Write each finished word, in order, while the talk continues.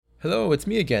Hello, it's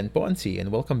me again, Ponzi,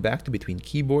 and welcome back to Between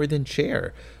Keyboard and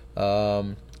Chair.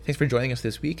 Thanks for joining us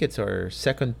this week. It's our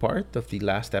second part of the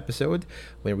last episode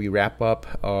where we wrap up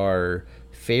our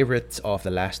favorites of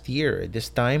the last year. This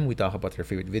time, we talk about our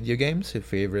favorite video games, our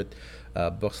favorite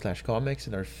books/comics,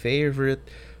 and our favorite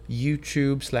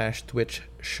YouTube/Twitch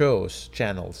shows,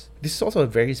 channels. This is also a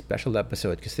very special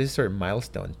episode because this is our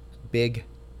milestone, big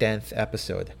 10th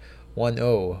episode.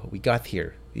 1-0. We got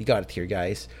here. We got it here,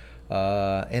 guys.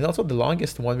 And also the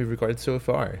longest one we've recorded so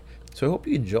far. So I hope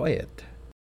you enjoy it.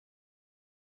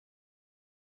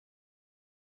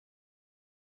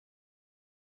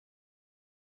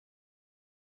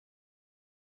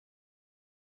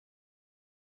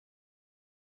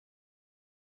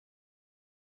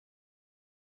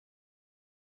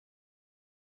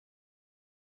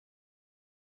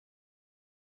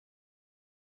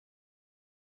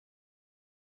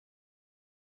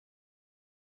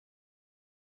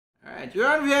 Alright, you're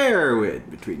on the air with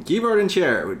Between Keyboard and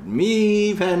Chair with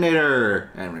me, Panator,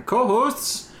 and my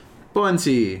co-hosts.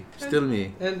 Ponzi, still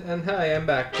me. And hi, I'm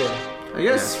back too. I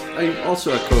guess I'm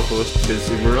also a co-host because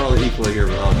we're all equal here,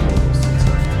 we're all co-hosts and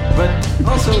stuff. But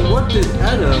also, what did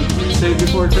Adam say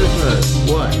before Christmas?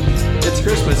 What? It's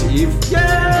Christmas Eve.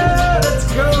 Yeah,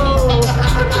 let's go!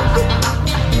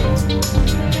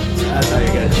 That's how you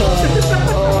get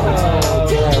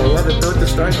Oh, what a note to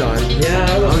start on. Yeah,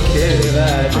 I was Okay. do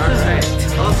that. Alright.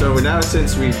 Also, now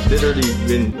since we've literally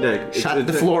been Shot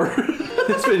the floor.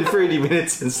 It's been 30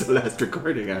 minutes since the last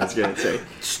recording, I was gonna say.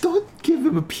 Just don't give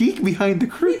him a peek behind the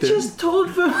curtain. We just told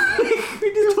them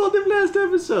last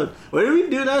episode. What did we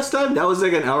do last time? That was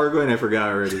like an hour ago and I forgot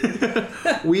already.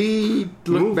 We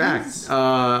look back Movies.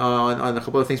 on a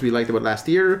couple of things we liked about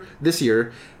this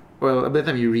year. Well, by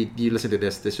the time you listen to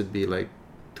this should be like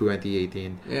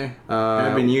 2018. Yeah.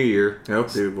 Happy New Year. I hope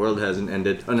the world hasn't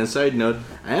ended. On a side note,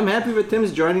 I am happy with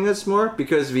Tim's joining us more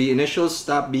because the initials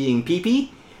stop being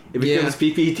PP. It becomes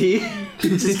PPT.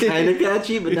 Which is kind of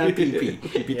catchy, but not PP.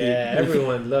 PPT. Yeah,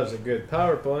 everyone loves a good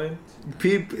PowerPoint.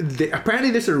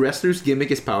 Apparently, there's a wrestler's gimmick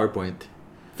is PowerPoint.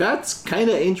 That's kind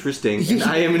of interesting. And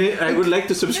I would like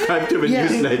to subscribe to the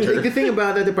Like, newsletter. the thing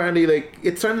about that, apparently, like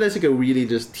it sounded like a really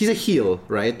he's a heel,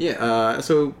 right? Yeah.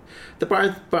 So the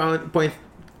PowerPoint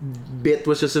bit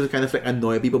was just to kind of like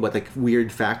annoy people, but like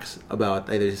weird facts about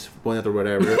either his opponent or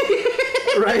whatever.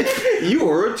 Right? You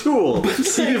were a tool.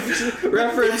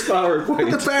 Reference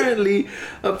PowerPoint. But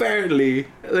apparently,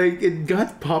 like it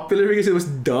got popular because it was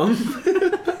dumb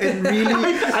and really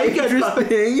I get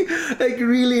interesting. Like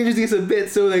really interesting as a bit.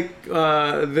 So like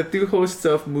the two hosts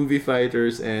of Movie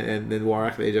Fighters and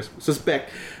Warak, they just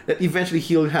suspect that eventually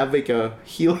he'll have like a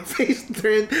heel face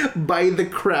turn by the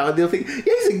crowd. They'll think, yeah,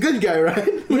 he's a good guy, right?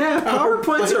 Yeah,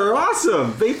 PowerPoints are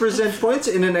awesome. They present points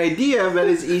in an idea that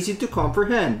is easy to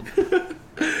comprehend.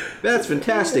 That's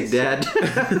fantastic, Dad.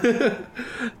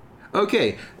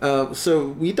 Okay, so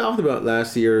we talked about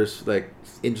last year's like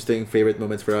interesting favorite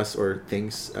moments for us or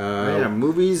things. Yeah,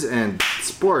 movies and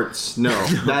sports. No,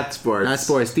 not sports. Not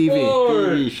sports, TV.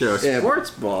 TV show. Yeah. Sports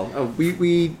ball. Oh,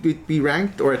 We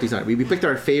ranked, or at least not, we picked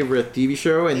our favorite TV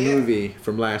show and movie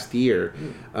from last year.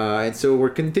 And so we're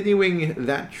continuing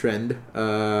that trend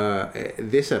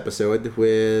this episode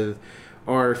with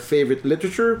our favorite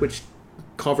literature, which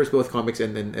covers both comics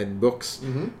and books,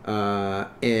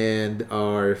 and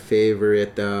our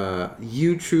favorite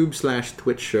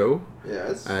YouTube/Twitch show.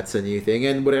 yes. That's a new thing,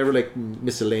 and whatever like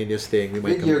miscellaneous thing we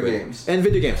might Video come up with. games. And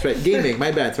video games, right? Gaming. My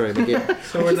bad. Sorry. My game.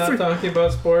 So we're not talking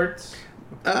about sports?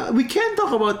 We can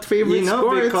talk about favorite You know,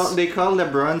 sports. they call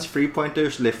LeBron's free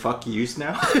pointers le fuck yous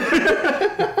now.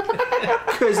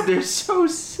 Because they're so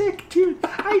sick, dude.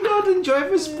 I don't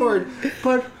enjoy the sport,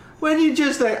 but when you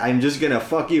just like, I'm just gonna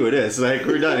fuck you with this. Like,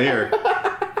 we're done here.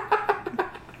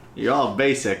 You're all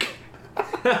basic.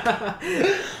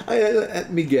 Let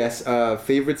me guess.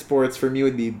 Favorite sports for me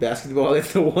would be basketball.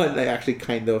 It's the one I actually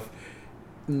kind of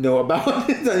know about.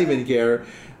 Don't even care.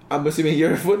 I'm assuming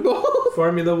you're football.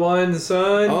 Formula One,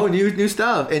 son. Oh, new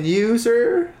stuff. And you,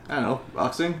 sir? I don't know,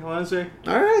 boxing, I want to say.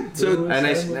 All right. So And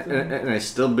I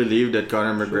still believe that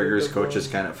Conor McGregor's coaches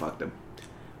kind of fucked him.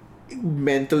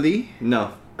 mentally,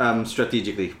 No,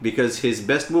 strategically, because his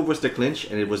best move was the clinch,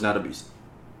 and it was not abused.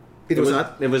 it was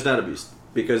not. It was not abused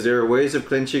because there are ways of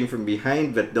clinching from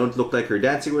behind that don't look like you're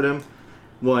dancing with him.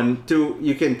 1, 2,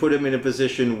 you can put him in a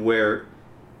position where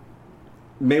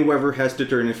Mayweather has to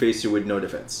turn and face you with no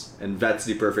defense, and that's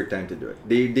the perfect time to do it.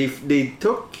 They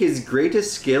took his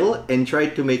greatest skill and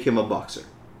tried to make him a boxer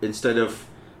instead of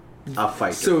a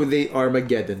fighter. So they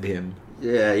Armageddoned him.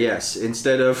 Yeah, yes.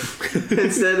 Instead of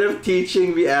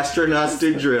teaching the astronauts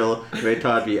to drill, they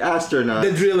taught the astronauts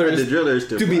The drillers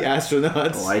to be fly.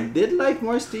 astronauts. Oh, I did like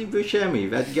more Steve Buscemi.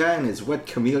 That guy and his wet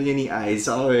chameleon-y eyes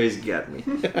always get me.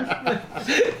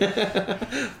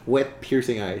 Wet,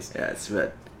 piercing eyes. Yes,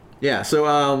 but Yeah. So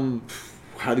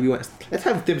how do we want? Let's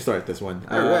have Tim start this one.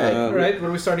 Alright. All right, what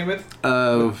are we starting with? We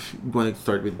want to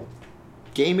start with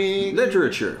gaming,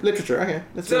 literature. literature. Okay.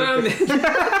 Let's start with-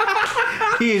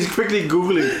 He is quickly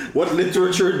googling what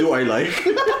literature do I like.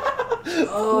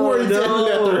 Words and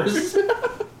letters.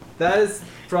 That is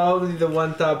probably the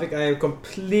one topic I am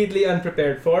completely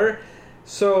unprepared for.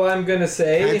 So I'm gonna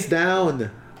say Hands down.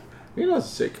 You're not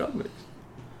say comics.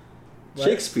 What?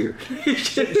 Shakespeare.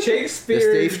 The Shakespeare,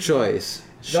 safe choice.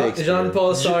 Shakespeare.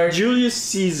 Jean-Paul Sartre. Julius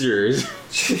Caesar.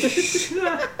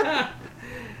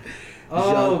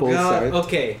 Oh Jean-Paul God. Sartre.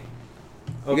 Okay.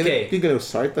 You Okay. gonna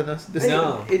start on us? This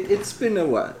No. It's been a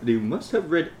while. You must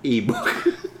have read a book.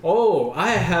 Oh,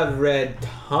 I have read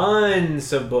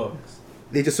tons of books.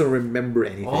 They just don't remember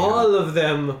anything. All of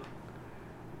them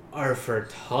are for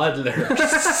toddlers.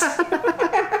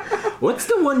 What's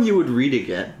the one you would read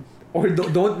again? Or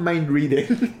don't mind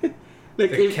reading.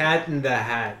 Like The Cat in the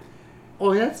Hat.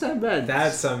 Oh, that's not bad.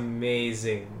 That's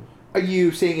amazing. Are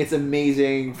you saying it's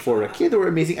amazing for a kid or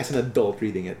amazing as an adult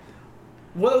reading it?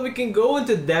 Well, we can go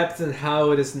into depth on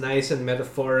how it is nice and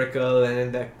metaphorical, and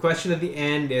then the question at the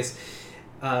end is,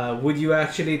 would you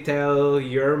actually tell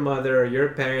your mother or your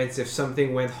parents if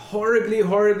something went horribly,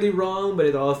 horribly wrong, but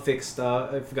it all fixed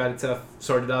up, if got itself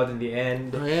sorted out in the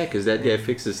end? Oh yeah, because that guy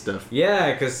fixes stuff.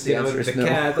 Yeah, because The answer is the no.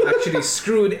 cat actually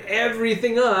screwed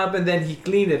everything up, and then he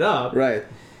cleaned it up. Right.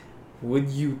 Would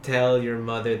you tell your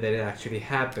mother that it actually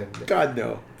happened? God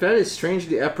no. That is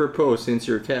strangely apropos since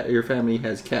your family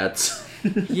has cats.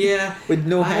 Yeah. With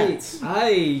no hats.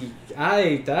 That's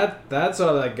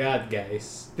all I got,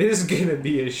 guys. This is gonna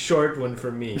be a short one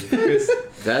for me because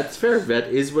That's fair. That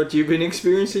is what you've been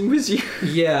experiencing this year.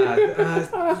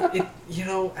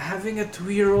 having a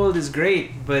 2-year-old is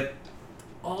great, but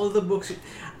all the books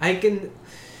I can.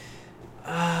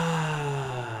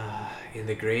 In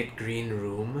the great green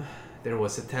room, there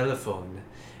was a telephone,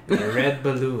 and a red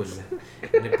balloon,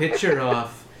 and a picture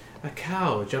of a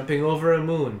cow jumping over a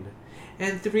moon,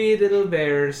 and 3 little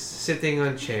bears sitting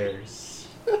on chairs.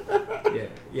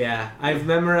 Yeah. I've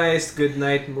memorized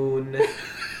Goodnight Moon.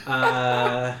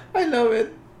 I love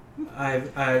it.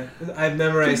 I've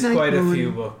memorized Goodnight quite Moon. a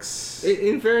few books.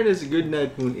 In fairness,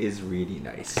 Goodnight Moon is really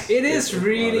nice. It is It's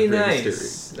really all of her nice.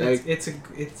 history. Like, It's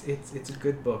a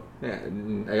good book. yeah,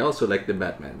 and I also like the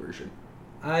Batman version.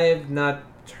 I have not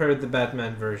heard the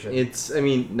Batman version.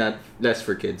 Not less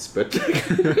for kids, but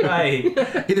Right.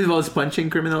 It involves punching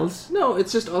criminals. no,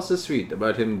 it's just also sweet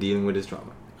about him dealing with his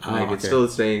trauma. Oh, Like it's okay. still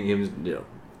saying him,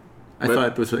 I But-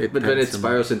 thought it was. but then it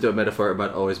spirals into a metaphor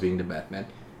about always being the Batman.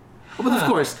 Oh, but of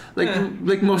course, like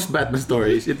most Batman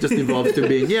stories, it just evolves to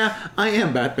being, yeah, I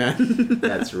am Batman.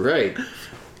 That's right.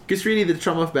 Because really, the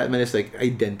trauma of Batman is like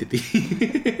identity.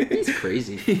 He's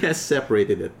crazy. He has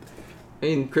separated it. I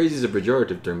mean, crazy is a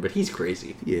pejorative term, but he's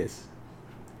crazy. Yes.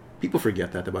 People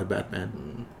forget that about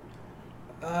Batman.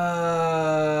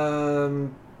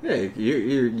 Yeah,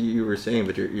 you were saying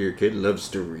that your kid loves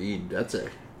to read. That's a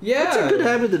Yeah. good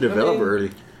habit to develop I mean,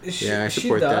 early. Yeah, I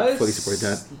support that. Fully support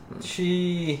that.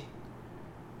 She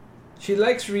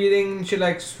likes reading. She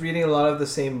likes reading a lot of the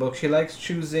same books. She likes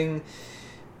choosing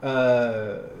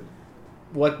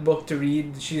what book to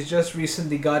read. She's just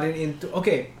recently gotten into.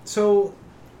 Okay, so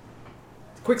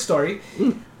quick story.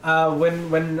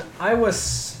 When I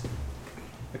was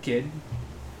a kid,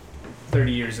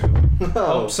 30 years ago.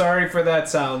 Oh, sorry for that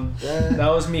sound.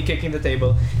 That was me kicking the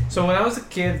table. So when I was a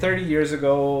kid, 30 years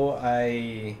ago,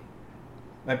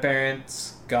 my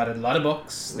parents got a lot of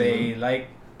books. They like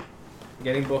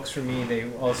getting books for me.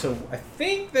 I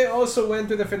think they also went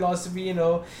to the philosophy,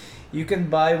 you can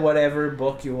buy whatever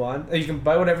book you want. You can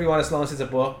buy whatever you want as long as it's a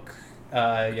book.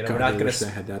 God, we're not I gonna. wish I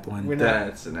had that one. We're not.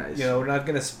 That's nice. We're not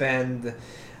gonna spend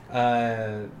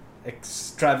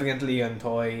extravagantly on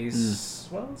toys.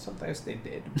 Well, sometimes they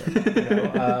did,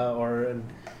 but, or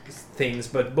things.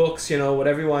 But books,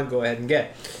 whatever you want, go ahead and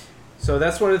get. So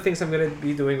that's one of the things I'm gonna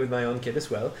be doing with my own kid as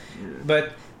well.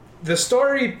 But the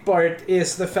story part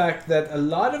is the fact that a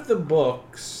lot of the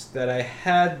books that I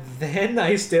had then,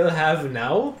 I still have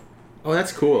now. Oh,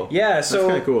 that's cool. Yeah, That's so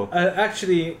kinda cool.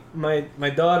 Actually, my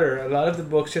daughter, a lot of the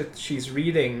books that she's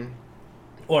reading,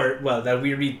 or well, that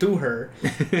we read to her,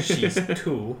 she's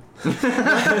 2.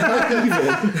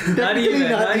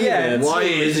 Not yet. Why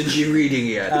isn't she reading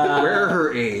yet? Where are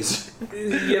her A's?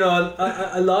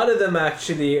 A lot of them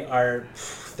actually are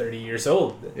 30 years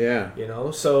old. Yeah. You know,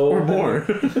 so Or more.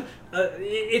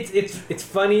 It's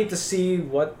funny to see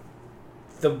what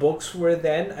the books were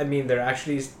then. I mean, they're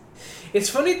actually. It's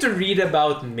funny to read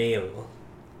about mail.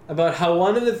 About how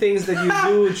one of the things that you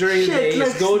do during the day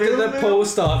is go to the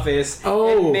post office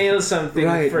and mail something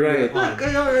for your aunt. Look, I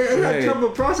had trouble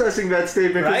processing that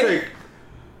statement. Right? It's like,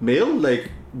 mail? Like,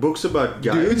 books about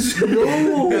guys? Dudes?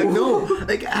 No! No.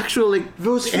 Like actual like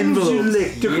Those envelopes you envelopes.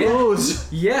 lick to close.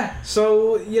 Yeah,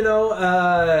 so you know,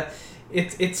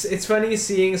 it's funny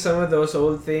seeing some of those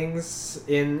old things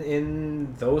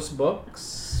in those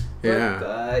books.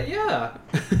 But, yeah.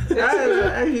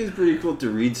 It's pretty cool to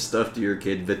read stuff to your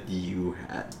kid that you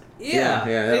had. Yeah,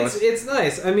 it's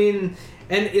nice. I mean,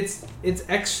 and it's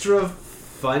extra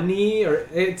funny or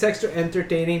it's extra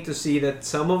entertaining to see that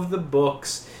some of the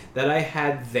books that I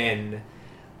had then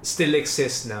still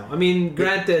exist now. I mean,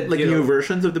 granted, like you new know,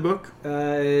 versions of the book.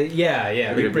 yeah,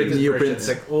 Like reprinted new versions, prints.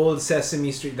 like old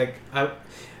Sesame Street. Like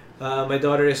my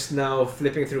daughter is now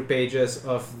flipping through pages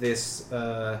of this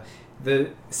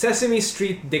the Sesame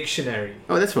Street Dictionary.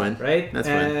 Oh, that's fun. Right, That's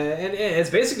fun. and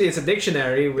it's a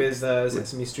dictionary with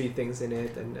Sesame Street things in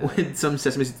it, and With some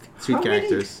Sesame Street How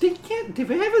characters. Many, do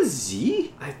they have a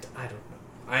Z?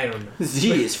 I don't know.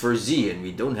 Z is for Z, and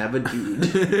we don't have a dude.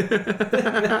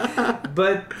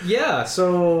 But yeah,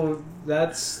 so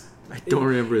that's. I don't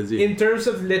remember a Z. In terms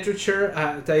of literature,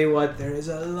 I'll tell you what, there is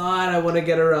a lot I want to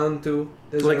get around to.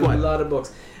 There's Like a what? lot of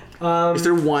books. Is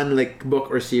there one like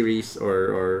book or series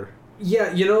or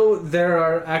Yeah, you know, there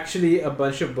are actually a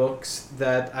bunch of books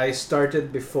that I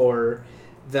started before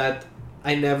that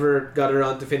I never got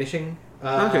around to finishing.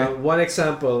 Okay. One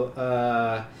example,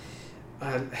 let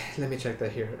me check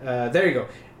that here. There you go.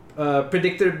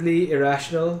 Predictably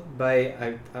Irrational by,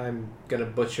 I'm gonna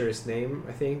butcher his name,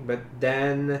 I think, but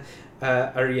Dan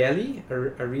Ariely?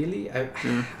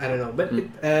 I don't know. But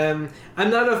I'm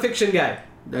not a fiction guy.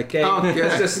 Okay,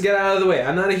 let's just get out of the way.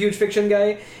 I'm not a huge fiction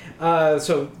guy.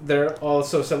 So there are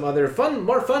also some other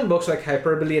more fun books like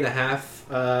Hyperbole and a Half.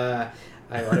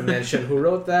 I want to mention who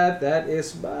wrote that. That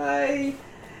is by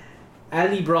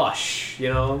Ali Brosh. You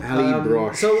know, Ali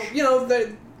Brosh. So you know,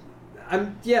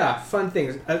 fun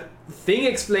things. Thing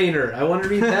Explainer. I want to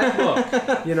read that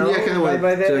book. You know, Yeah, I kinda wanna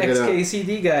by the check it out.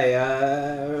 XKCD guy,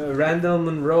 Randall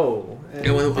Munroe.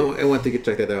 I want to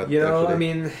check that out. You know, actually. I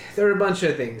mean, there are a bunch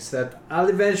of things that I'll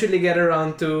eventually get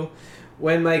around to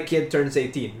when my kid turns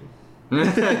 18.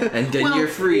 And then you're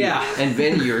free. yeah. And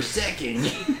then you're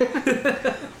second.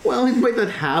 Well, it might not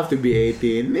have to be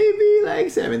 18. Maybe like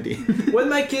 17. When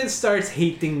my kid starts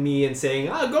hating me and saying,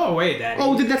 "Oh, go away, Daddy."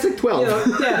 Oh, that's like 12. You know,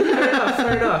 yeah,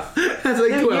 fair enough. That's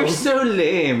like 12. You're so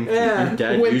lame. Yeah. Your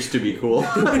dad When- used to be cool.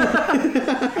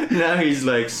 Now he's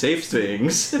like, safe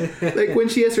things. Like when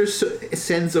she has her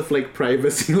sense of like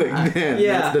privacy, like man,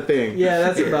 Yeah, that's the thing. Yeah,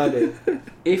 that's about it.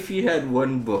 If you had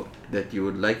one book that you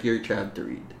would like your child to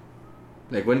read,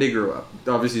 like when they grow up,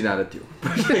 obviously not at 2.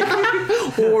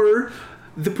 Or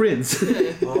The Prince.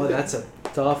 Oh, that's a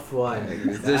tough one.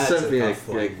 There's That's a something tough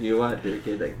one. like you want your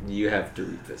kid, like you have to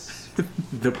read this.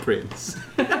 The Prince.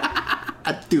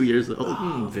 At 2 years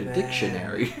old. The man.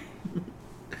 dictionary.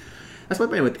 That's what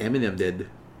Eminem did.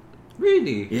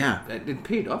 Really? Yeah. It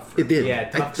paid off. For It did. Yeah,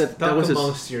 talk, that talk was his-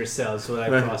 amongst yourselves when I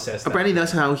process that. Apparently,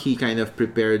 that's how he kind of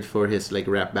prepared for his like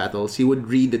rap battles. He would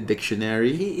read the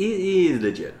dictionary. He is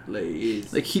legit. Like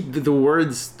The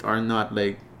words are not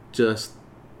like just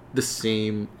the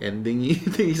same ending.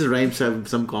 These rhymes have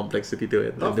some complexity to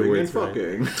it. Ducking the words and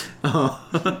fucking. Oh.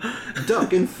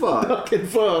 Duck and fuck. Fuck and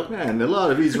fuck. Man, a lot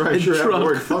of these rhymes And sure have the truck.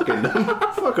 word fucking in them.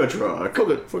 Fuck a truck.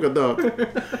 Fuck a duck.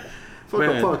 Fuck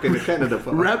Man. a fuck and a Canada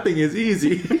fuck. Rapping is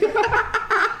easy.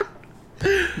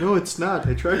 No, it's not.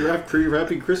 I tried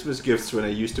wrapping Christmas gifts when I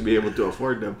used to be able to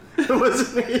afford them. It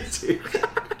wasn't easy.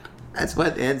 That's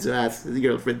what Enzo asked his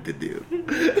girlfriend to do.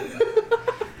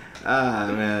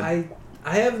 Ah, man.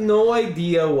 I have no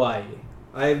idea why.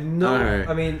 I have no. Alright.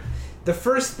 I mean, the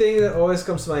first thing that always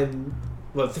comes to mind.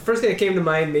 Well, the first thing that came to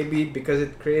mind, maybe because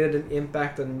it created an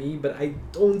impact on me, but I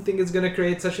don't think it's gonna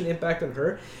create such an impact on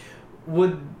her,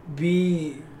 would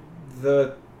be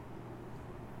the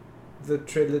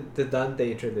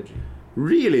Dante trilogy.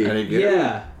 Really? I didn't get it.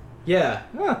 Yeah, yeah.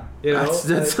 Ah. You know,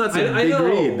 That's a I big know.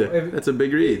 read. That's a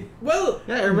big read. Well,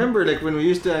 Yeah, I remember like when we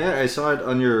used to. I saw it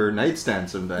on your nightstand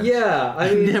sometimes. yeah.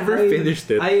 I never finished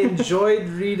it. I enjoyed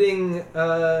reading.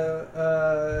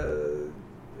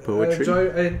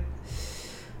 Poetry?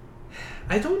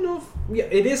 I don't know. Yeah,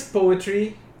 it is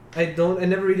poetry. I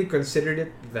never really considered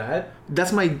it that.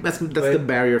 That's the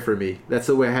barrier for me. That's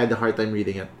the way I had the hard time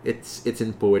reading it. It's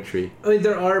in poetry. I mean,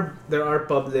 there are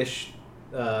published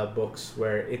books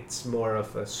where it's more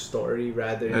of a story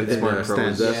rather It's than more prose.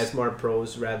 stanzas. yeah, it's more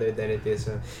prose rather than it is.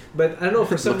 But I don't know,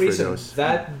 for some Look for reason those.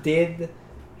 that did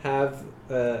have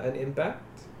an impact.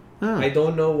 Ah. I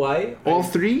don't know why. All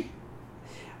three?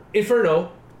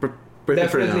 Inferno, definitely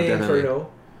definitely.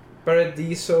 Inferno.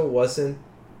 Paradiso wasn't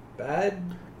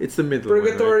bad. It's the middle one,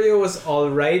 right? Purgatorio was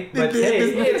alright, but It hey,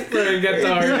 is- it's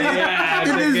Purgatorio. Yeah,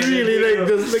 It is really like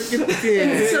this. Like,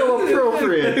 It's so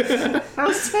appropriate.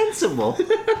 How sensible.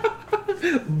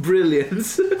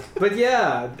 brilliance. But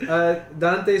yeah,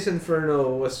 Dante's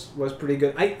Inferno was pretty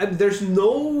good. There's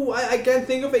no I can't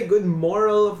think of a good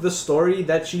moral of the story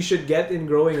that she should get in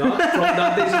growing up from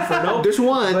Dante's Inferno. There's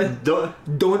one. But-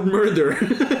 Don't murder.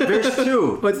 There's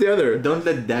two. What's the other? Don't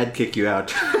let dad kick you out.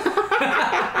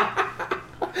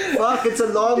 Fuck, it's a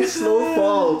long, slow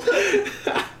fall.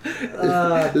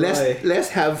 Let's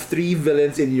have 3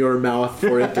 villains in your mouth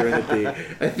for eternity.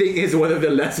 I think is one of the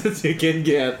lessons you can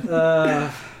get.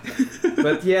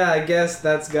 But yeah, I guess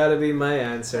that's gotta be my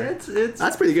answer. It's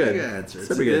That's pretty good. Answer. That's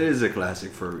pretty good. It is a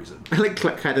classic for a reason. I like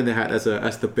Cat in the Hat as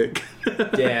the pick.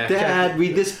 Yeah. Dad,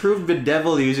 we disproved the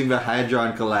devil using the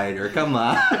Hadron Collider. Come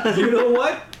on. You know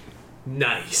what?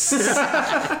 Nice.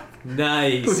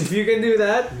 Nice. If you can do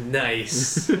that,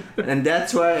 nice. And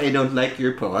that's why I don't like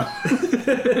your poem.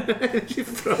 She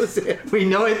throws it. We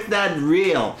know it's not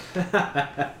real.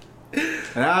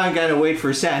 Now I gotta wait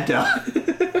for Santa.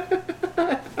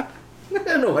 I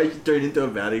don't know why she turned into a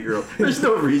valley girl. There's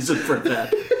no reason for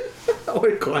that.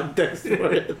 Or context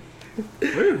for it.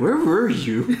 Where were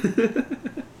you?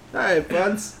 Alright,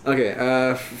 Buns. Okay,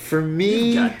 for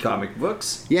me... Got comic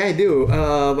books. Yeah, I do.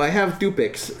 I have 2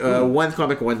 picks. One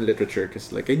comic, one literature.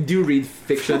 Because like, I do read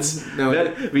fiction. No,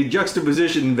 The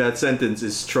juxtaposition in that sentence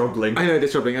is troubling. I know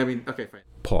it's troubling. I mean, okay, fine.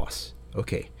 Pause.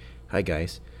 Okay. Hi,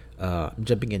 guys. I'm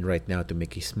jumping in right now to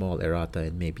make a small errata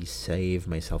and maybe save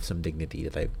myself some dignity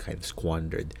that I've kind of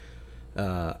squandered.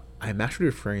 I'm actually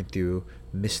referring to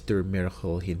Mr.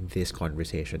 Miracle in this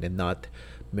conversation and not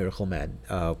Miracle Man.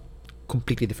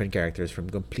 Completely different characters from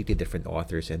completely different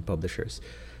authors and publishers.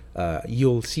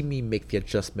 You'll see me make the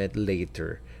adjustment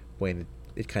later when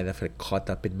it kind of like caught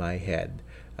up in my head.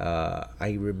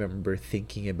 I remember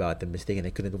thinking about the mistake and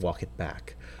I couldn't walk it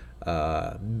back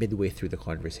midway through the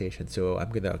conversation. So I'm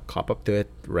gonna cop up to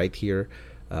it right here.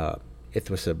 It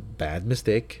was a bad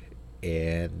mistake,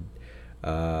 and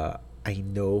I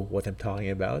know what I'm talking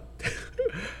about.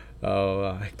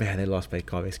 Oh man, I lost my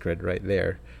comics cred right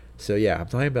there. So yeah, I'm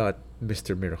talking about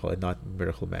Mr. Miracle and not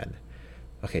Miracle Man.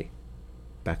 Okay,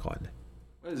 back on.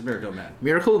 What is Miracle Man?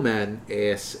 Miracle Man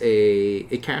is a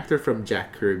character from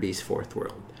Jack Kirby's Fourth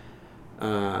World.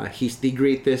 He's the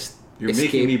greatest You're escape.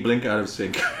 making me blink out of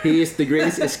sync. He is the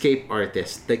greatest escape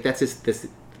artist. Like that's his this is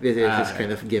his right.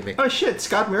 kind of gimmick. Oh shit,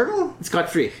 Scott Miracle?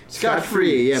 Scot-free.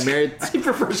 Scot-free. Yeah, married. I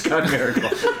prefer Scott Miracle.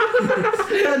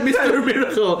 Mr.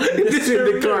 Miracle. This is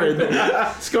the card.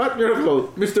 Scott Miracle.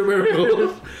 Mr.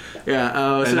 Miracle.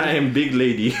 Yeah. And I am Big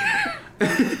Lady.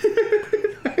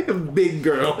 Big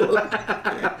girl.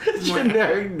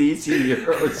 Generic DC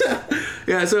heroes.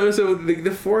 Yeah, so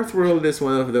the Fourth World is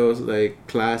one of those like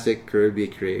classic Kirby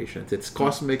creations. It's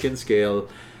cosmic in scale.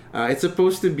 It's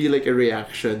supposed to be like a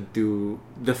reaction to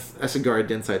the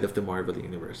Asgardian side of the Marvel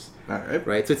universe, Alright.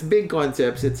 right? So it's big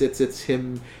concepts. It's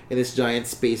him in this giant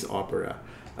space opera,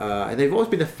 and I've always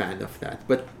been a fan of that.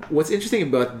 But what's interesting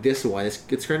about this one is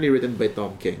it's currently written by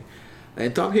Tom King,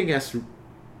 and Tom King has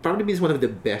probably been one of the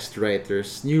best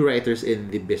new writers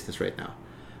in the business right now.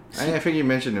 I think you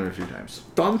mentioned him a few times.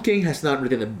 Tom King has not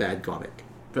written a bad comic.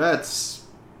 Is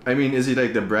he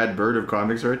like the Brad Bird of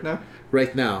comics right now?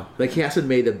 Right now, like he hasn't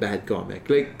made a bad comic.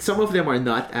 Like some of them are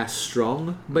not as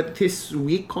strong, but his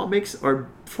weak comics are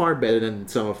far better than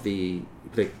some of the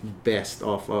like best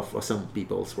of some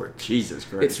people's work. Jesus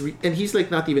Christ. And he's like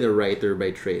not even a writer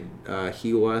by trade.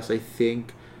 He was, I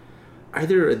think,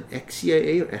 either an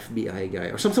ex-CIA or FBI guy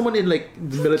or someone in like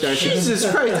the military. Jesus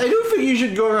Christ, I don't think you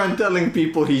should go around telling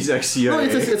people he's ex-CIA. No,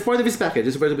 it's part of his package.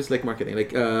 It's part of his like marketing.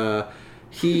 Like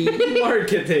he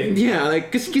Marketing. yeah,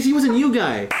 like because he was a new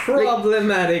guy.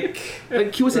 Problematic.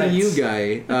 Like he was a Right. new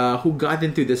guy who got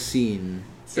into the scene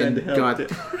Send and help got to-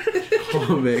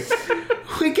 comics.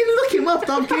 We can look him up,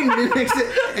 Tom King,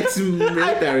 the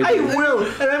ex-military. I will,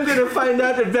 and I'm gonna find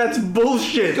out if that's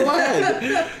bullshit. Go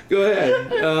ahead.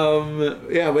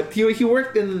 Yeah, but he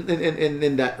worked in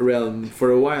that realm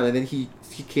for a while, and then he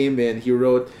came in.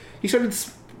 He started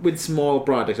with small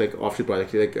projects like offshoot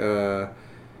projects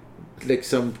like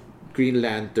some Green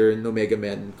Lantern, Omega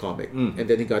Men comic, and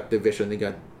then he got the vision. He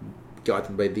got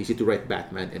gotten by DC to write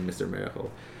Batman and Mr.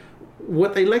 Miracle.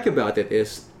 What I like about it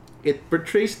is it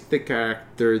portrays the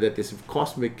character that is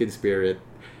cosmic in spirit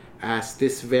as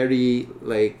this very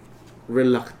like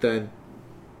reluctant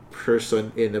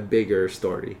person in a bigger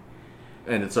story.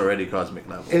 And it's already cosmic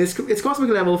level. And it's cosmic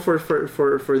level for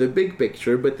the big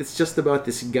picture, but it's just about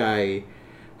this guy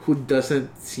who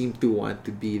doesn't seem to want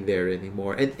to be there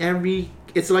anymore. And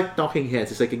it's like Talking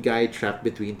Heads. It's like a guy trapped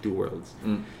between two worlds.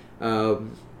 And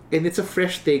it's a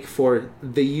fresh take for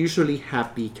the usually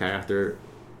happy character,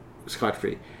 Scott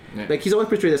Free. Yeah. Like he's always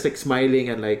portrayed as like smiling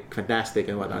and like fantastic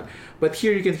and whatnot. But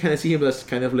here you can kind of see him as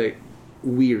kind of like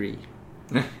weary.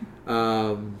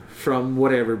 From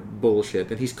whatever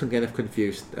bullshit, and he's kind of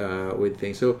confused with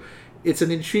things. So it's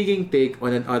an intriguing take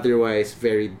on an otherwise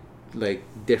very like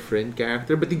different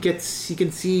character, but you can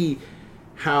see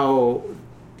how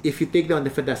if you take down the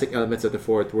fantastic elements of the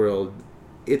fourth world,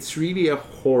 it's really a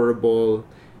horrible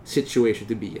situation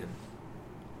to be in,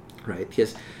 right?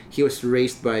 Because he was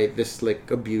raised by this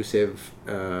like abusive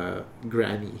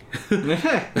granny.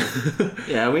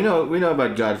 Yeah, we know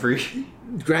about Godfrey.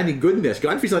 Granny goodness,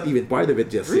 Godfrey's not even part of it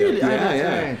just Really? yet.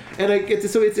 Yeah. And like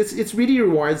it's really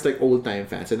rewards like old time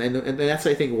fans, and that's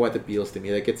I think what appeals to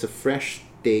me. Like it's a fresh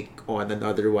take on an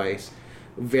otherwise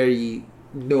very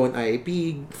known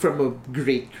IP from a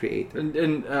great creator.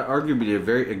 And arguably a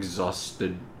very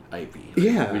exhausted IP.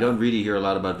 Yeah. We don't really hear a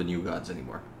lot about the New Gods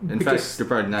anymore. In Because- fact, they're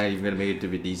probably not even going to make it to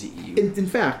the DCEU. In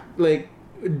fact, like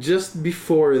just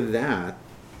before that,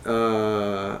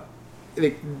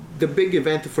 like the big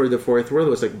event for the fourth world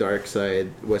was like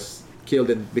Darkseid was killed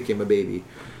and became a baby.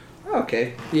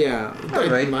 Okay. Yeah,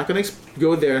 Alright. I'm not gonna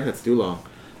go there. That's too long.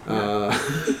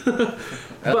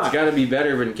 That's got to be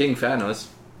better than King Thanos.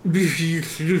 I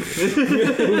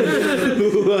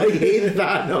hate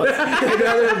Thanos. I'd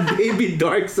rather have baby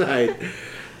Darkseid,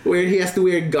 where he has to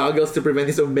wear goggles to prevent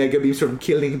his Omega beams from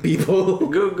killing people.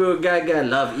 Go go gaga,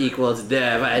 love equals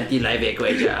death, anti-life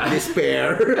equation.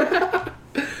 Despair.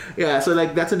 Yeah, so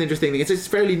like that's an interesting thing. It's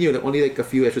fairly new. Only like a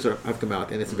few issues have come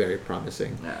out, and it's very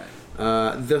promising.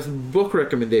 The book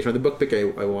recommendation, the book pick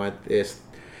I want is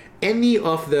any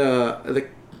of the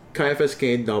Caiaphas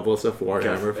Cain novels of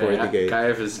Warhammer 40K.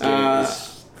 Caiaphas Cain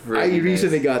is I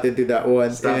recently got into that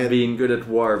one. Stop and being good at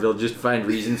war. They'll just find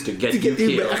reasons to get, to get you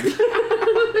you killed. back.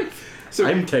 So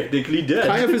I'm technically dead.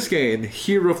 Caiaphas Cain,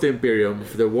 hero of the Imperium,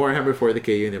 for the Warhammer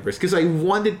 40K universe. Because I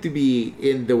wanted to be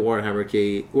in the Warhammer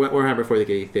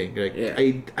 40K thing. Like Yeah.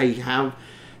 I have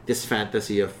this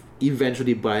fantasy of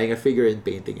eventually buying a figure and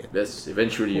painting it. Yes,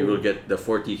 eventually you will get the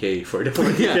 40k for the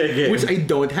 40k Yeah, game. which I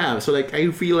don't have. So like I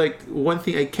feel like one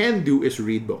thing I can do is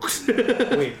read books.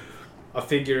 Wait, a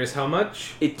figure is how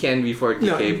much? It can be 40k,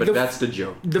 No, but that's the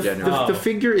joke. The generally.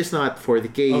 figure is not for the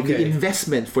game. Okay. The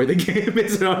investment for the game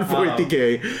is around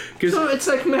 40k. Because So it's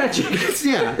like magic. it's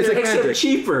like Except magic.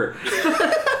 cheaper.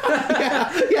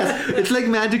 Yes, it's like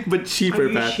magic but cheaper,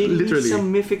 Pat. Literally.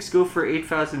 Some mythics go for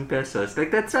 8,000 pesos.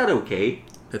 Like, that's not okay.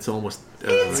 That's almost.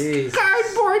 Jeez.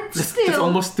 Cardboard It's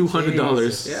almost $200.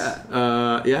 Jesus.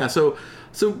 Yeah. Yeah. So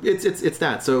it's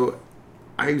that. So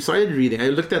I started reading. I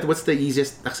looked at what's the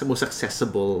easiest, most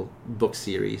accessible book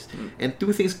series, and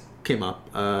two things came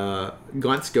up.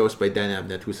 Gaunt's Ghost by Dan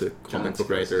Abnett, who's a comic book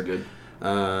writer, Good.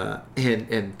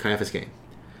 and Caiaphas Cain.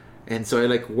 And so I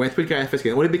like went with Caiaphas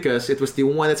Cain only because it was the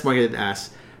one that's marketed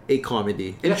as a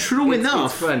comedy. And true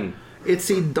enough, It's fun. it's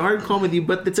a dark comedy,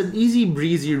 but it's an easy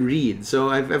breezy read. So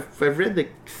I've read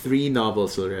like 3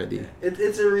 novels already.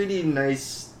 It's a really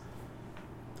nice.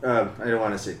 I don't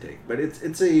want to say take, but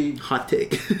it's a Hot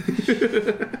take.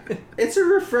 it's a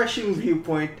refreshing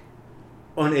viewpoint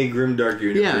on a grimdark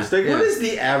universe. Yeah, Like, what yeah. is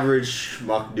the average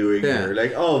schmuck doing Yeah. here?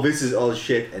 Like, oh, this is all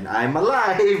shit, and I'm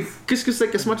alive. Because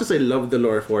like as much as I love the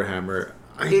lore of Warhammer,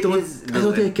 I It don't is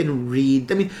think I can read.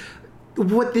 I mean,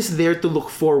 what is there to look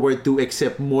forward to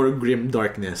except more grim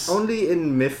darkness? Only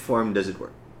in myth form does it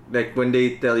work. Like when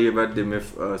they tell you about the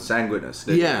myth Sanguinus.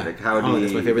 Like, Yeah. Like how Oh, the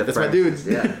that's my favorite. the That's my dude.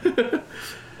 Yeah.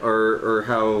 or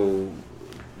how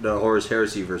the Horus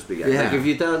Heresy verse began. Yeah. Like if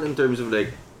you tell it in terms of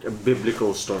like a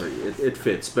biblical story, it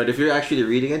fits. But if you're actually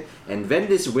reading it, and then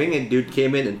this winged dude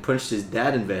came in and punched his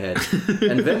dad in the head,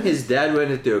 and then his dad went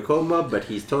into a coma, but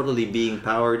he's totally being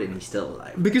powered and he's still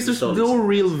alive. Because He's there's totally no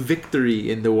real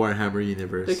victory in the Warhammer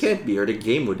universe. There can't be, or the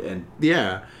game would end.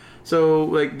 Yeah. So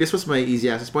like this was my easy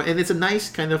access point, and it's a nice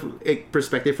kind of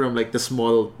perspective from like the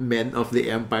small men of the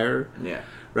Empire, Yeah.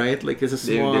 right? Like it's a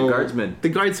The small guardsmen. the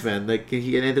guardsmen. Like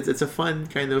and it's a fun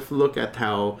kind of look at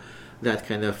how that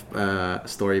kind of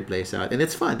story plays out, and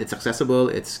it's fun. It's accessible.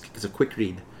 It's a quick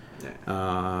read,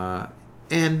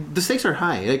 and the stakes are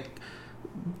high. Like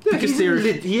Yeah, because they're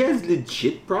he has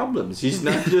legit problems. He's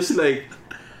not just like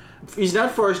He's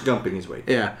not Forrest Gumping his way.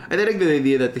 Yeah, and I like the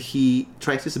idea that he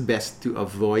tries his best to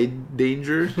avoid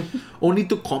danger, only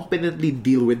to competently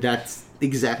deal with that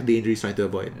exact danger he's trying to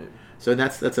avoid. So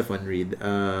that's a fun read.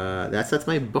 That's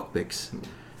my book picks,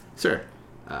 sir.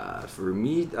 For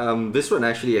me, this one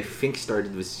actually I think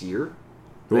started this year.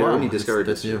 I Wow, only discovered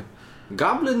that's this year.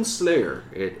 Goblin Slayer.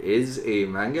 It is a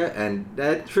manga, and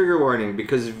that trigger warning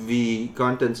because the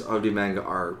contents of the manga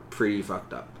are pretty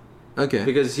fucked up. Okay.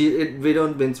 Because we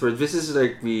don't mince words. This is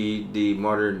like the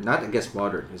modern, not I guess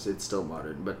modern, because it's still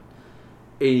modern, but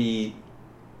a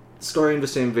story in the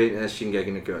same vein as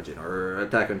Shingeki no Kyojin or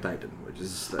Attack on Titan, which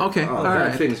is like, Okay,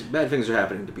 alright. bad things are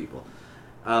happening to people.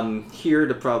 Here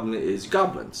the problem is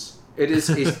goblins. It is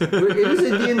a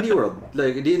D&D world,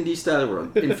 like a D&D style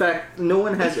world. In fact, no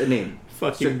one has a name.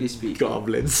 Strictly speaking,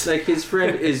 goblins. like his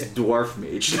friend is dwarf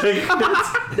mage. Like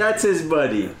that's his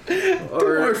buddy.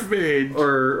 Or, Dwarf mage.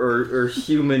 or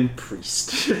human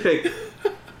priest. Like,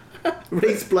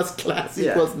 Race plus class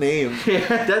Yeah. equals name.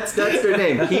 yeah, that's their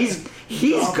name. He's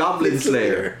Goblin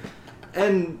Slayer.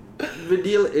 And the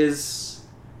deal is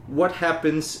what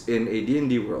happens in a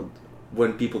D&D world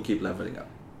when people keep leveling up.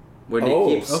 When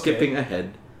they keep skipping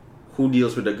ahead, who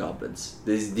deals with the goblins?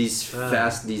 These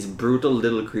fast, these brutal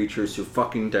little creatures who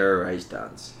fucking terrorize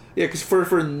towns. Yeah, because for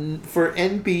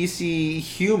NPC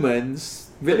humans,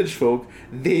 village folk,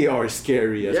 they are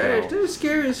scary as Yeah, hell. they're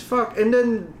scary as fuck. And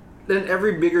then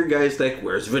every bigger guy's like,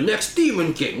 where's the next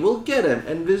Demon King? We'll get him.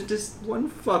 And there's this one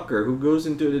fucker who goes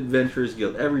into an adventurers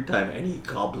guild every time, and he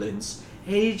goblins.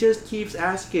 And he just keeps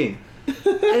asking.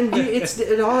 And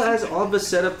it all has all the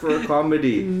setup for a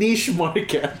comedy. Niche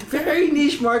market. Very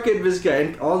niche market, this guy.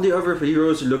 And all the other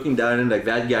heroes are looking down and like,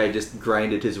 that guy just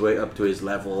grinded his way up to his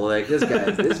level. Like, this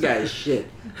guy is shit.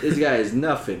 This guy is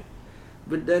nothing.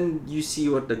 But then you see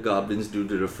what the goblins do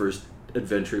to the first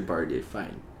adventuring party they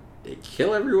find. They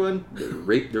kill everyone, they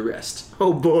rape the rest.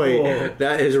 Oh boy, Whoa.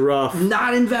 that is rough.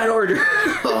 Not in that order.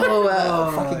 Oh wow,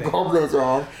 fucking goblins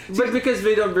wrong. But because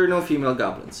there are no female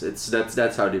goblins.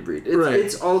 That's how they breed. Right.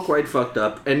 It's all quite fucked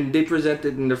up, and they present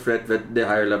it in the threat that the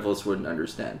higher levels wouldn't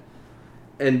understand.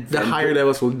 And The then- higher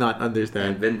levels will not And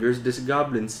understand. then there's this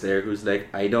goblin slayer who's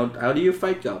like, how do you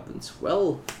fight goblins?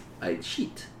 Well, I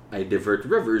cheat. I divert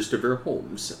rivers to their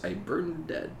homes. I burn them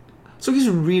dead. So he's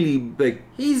really like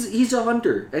He's a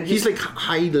hunter, and he's like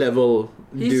high level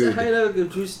he's dude. a high level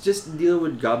who's just deal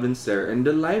with goblins there. And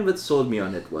the line that sold me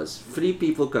on it was 3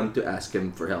 people come to ask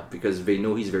him for help because they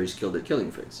know he's very skilled at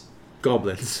killing things.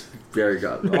 Goblins. Very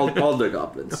goblin, all the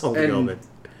goblins. All the goblins.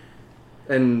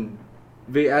 And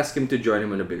they ask him to join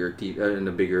him in a bigger team, in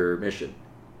a bigger mission.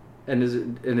 And his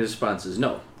response is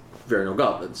no, there are no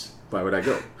goblins. Why would I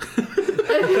go?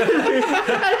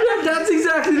 and that's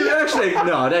exactly the reaction. Like,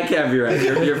 no, that can't be right.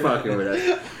 You're fucking with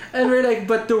us. And we're like,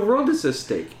 but the world is at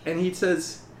stake. And he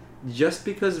says, just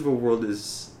because the world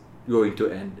is going to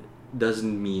end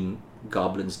doesn't mean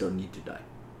goblins don't need to die.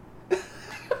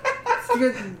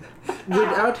 Because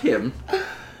without him,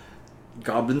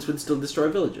 goblins would still destroy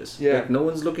villages. Yeah. Like, no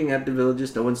one's looking at the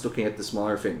villages, no one's looking at the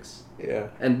smaller things. Yeah.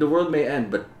 And the world may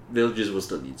end, but villages will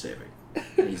still need saving.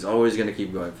 And he's always gonna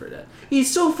keep going for that.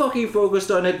 He's so fucking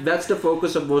focused on it. That's the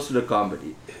focus of most of the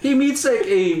comedy. He meets like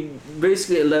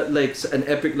like an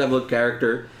epic level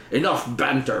character. Enough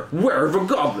banter. Where are the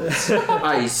goblins?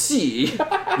 I see.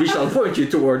 We shall point you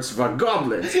towards the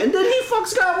goblins. And then he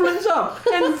fucks goblins up.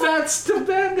 And that's the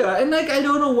manga. And like, I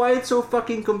don't know why it's so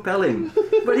fucking compelling.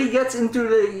 But he gets into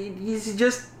he's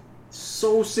just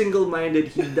so single-minded.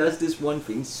 He does this one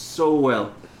thing so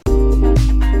well.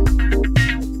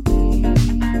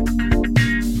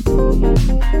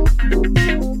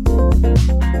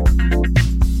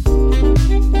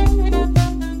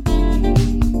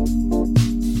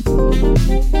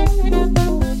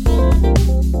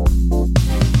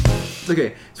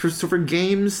 Okay, so for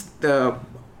games,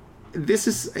 this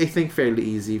is I think fairly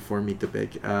easy for me to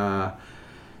pick.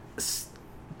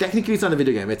 Technically, it's not a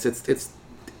video game. It's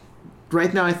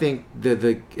right now. I think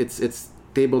it's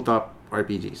tabletop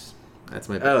RPGs. That's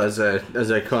my pick. Oh, as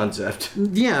a concept.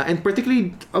 Yeah, and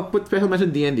particularly I'll put special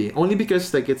mention D&D only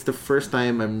because like it's the first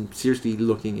time I'm seriously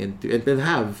looking into and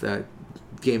have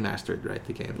game mastered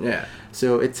the game. Yeah.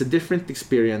 So it's a different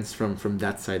experience from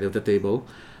that side of the table.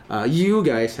 You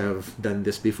guys have done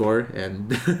this before,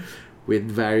 and with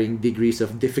varying degrees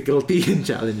of difficulty and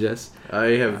challenges.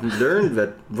 I have learned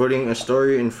that putting a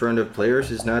story in front of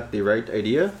players is not the right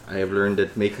idea. I have learned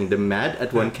that making them mad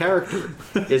at one character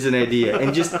is an idea,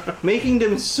 and just making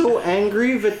them so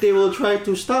angry that they will try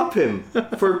to stop him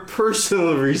for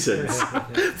personal reasons.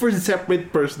 For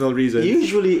separate personal reasons.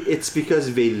 Usually, it's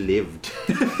because they lived.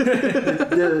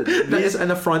 That is an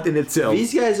affront in itself.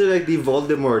 These guys are like the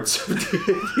Voldemorts of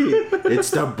D&D.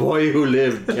 It's the boy who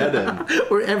lived. Get him.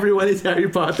 Where everyone is Harry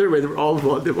Potter, where they're all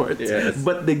Voldemort, Yes.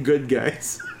 but the good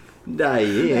guys.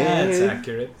 That's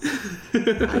accurate.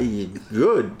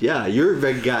 Good. Yeah, you're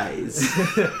the guys.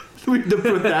 With the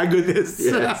protagonists,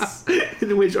 Yes.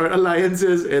 in which our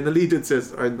alliances and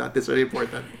allegiances are not necessarily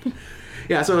important.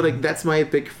 Yeah, so like that's my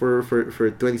pick for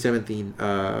 2017.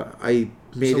 I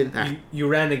made So an act. you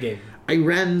ran a game. I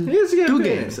ran Yes, yeah, 2 man.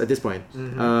 games at this point.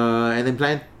 And I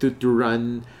plan to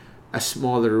run a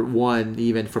smaller one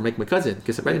even for like my cousin,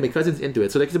 because apparently my cousin's into it.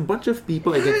 So like there's a bunch of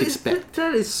people I didn't expect.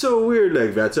 That is so weird.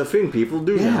 Like, that's a thing people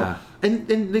do now. And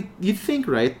like you'd think,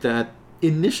 right, that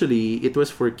initially it was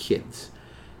for kids.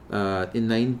 In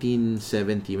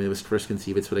 1970 when it was first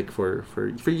conceived, it's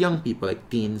for young people, like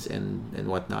teens and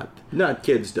whatnot. Not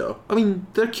kids, though. I mean,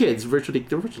 they're kids, they're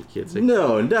virtual kids. Like,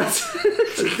 No, that's...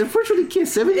 they're virtually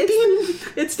kids, 17.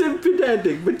 It's the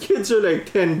pedantic, but kids are like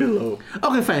 10 below.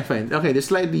 Okay, fine. Okay, they're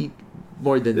slightly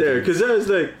more than There, 10. because I was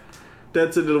like,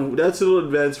 that's a little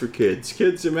advanced for kids.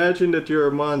 Kids, imagine that you're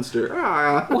a monster.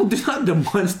 Ah. Well, they're not the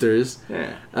monsters.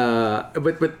 Yeah.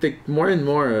 But like more and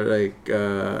more, like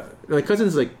my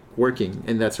cousin's like working,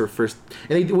 and that's her first,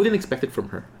 and I wouldn't expect it from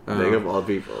her. Like, of all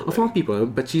people. Of all people,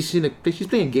 but she's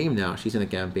playing a game now. She's in a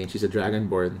campaign. She's a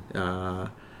Dragonborn,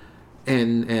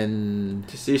 and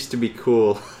This used to be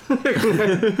cool.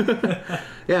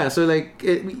 yeah. So like,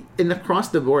 and across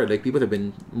the board, like people have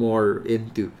been more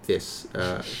into this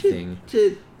thing.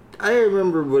 Shit. I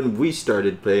remember when we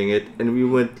started playing it and we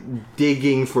went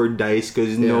digging for dice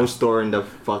because Yeah. no store in the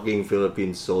fucking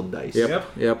Philippines sold dice.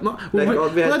 Yep. No, Like, we're, all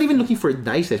we we're had- not even looking for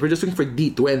dice. We're just looking for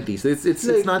D20s. It's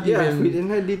Like, not yeah, even. we didn't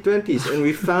have D20s and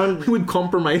we found We would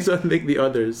compromise on like the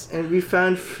others.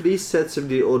 3 sets of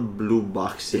the old blue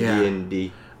box in Yeah.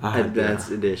 D&D Advanced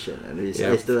Edition, and I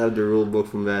Yep. still have the rule book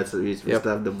from that, so we still Yep.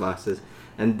 have the boxes.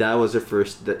 And that was the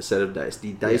first set of dice.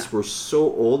 The dice Yeah. were so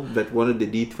old that one of the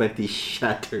D20s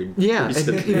shattered. Yeah, and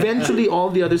eventually all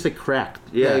the others like cracked.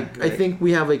 Yeah, Like, I right. think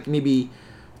we have like maybe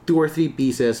 2 or 3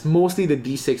 pieces, mostly the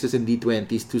D6s and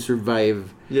D20s to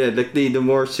survive. Yeah, like the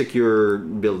more secure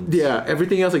builds. Yeah,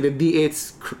 everything else like the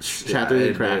D8s shattered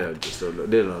and cracked.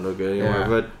 They don't look good anymore.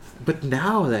 Yeah. But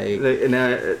now like And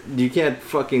you can't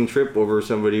fucking trip over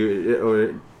somebody,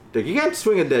 or like you can't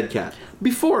swing a dead cat.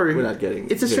 before We're not getting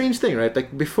it's a good. strange thing, right? Like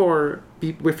before,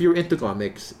 if you're into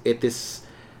comics, it is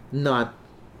not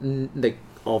like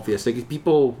obvious. Like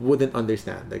people wouldn't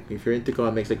understand. Like if you're into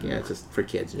comics, like yeah, it's just for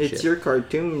kids and It's shit. your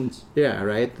cartoons. Yeah,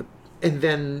 right. And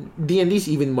then D&D is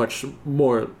even much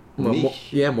more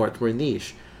Niche. more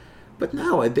niche. But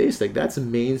nowadays, like that's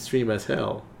mainstream as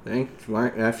hell. Thanks,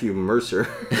 Matthew Mercer.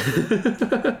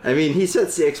 I mean, he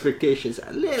sets the expectations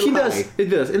a little He high. does. It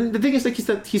does. And the thing is, like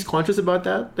he's conscious about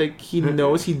that. Like he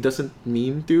knows he doesn't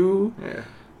mean to, Yeah.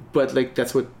 but like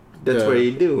that's what That's what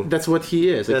he do. That's what he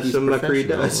is. Like, That's he's what Macri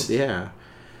professional. does. Yeah.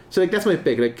 So like that's my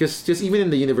pick. Like, cause just even in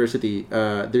the university,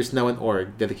 there's now an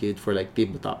org dedicated for like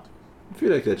tabletop. I feel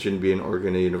like that shouldn't be an org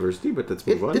in a university, but let's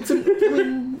move on.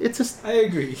 It's a. I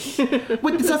agree.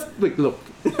 But it's not. Wait, look.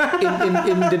 In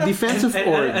the defense of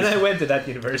orgs, and I went to that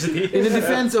university. in the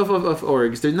defense of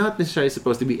orgs, they're not necessarily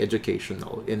supposed to be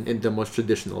educational in the most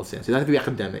traditional sense. They don't have to be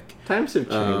academic. Times have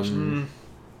changed.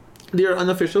 They are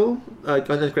unofficial,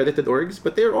 unaccredited orgs,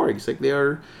 but they are orgs. Like they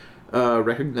are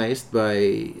recognized by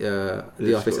the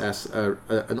This office cool.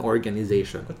 as an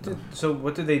organization. So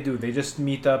what do? They just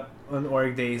meet up on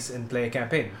org days and play a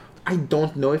campaign? I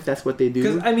don't know if that's what they do,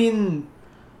 Because I mean,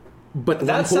 but that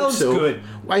one hopes sounds so. good.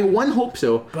 One hope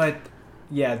so. But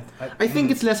yeah, I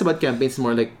think it's less about campaigns,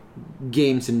 more like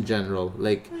games in general,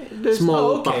 like There's-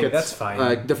 small okay, pockets. that's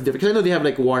fine. Because I know they have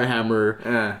like Warhammer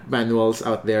manuals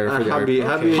out there for their hobby,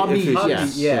 Okay. hobby,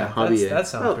 yeah, hobby. That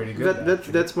sounds Well, pretty good.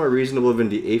 that's more reasonable than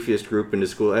the atheist group in the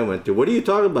school I went to. What are you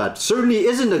talking about? Certainly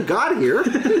isn't a god here.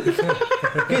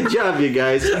 Good job, you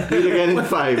guys. Meet again in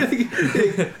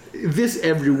 5. This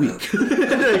every week.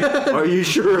 Are you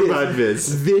sure about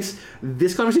this?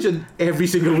 This conversation every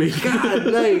single week. God,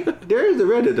 like, there's a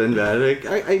Reddit on that. Like,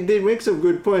 I did make some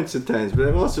good points at times, but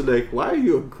I'm also like, why are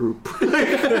you a group?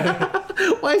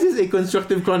 Why is this a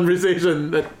constructive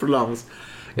conversation that prolongs?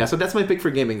 Yeah, so that's my pick for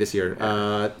gaming this year.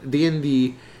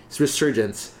 D&D's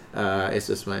resurgence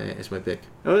is my pick.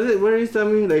 Oh, is it? What are you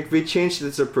telling me? Like we changed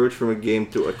its approach from a game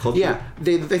to a culture. Yeah,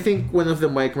 I think one of the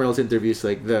Mike Morales interviews,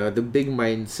 like the big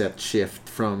mindset shift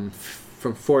from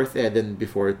fourth ed and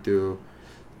before to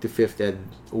fifth ed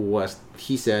was,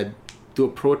 he said, to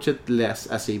approach it less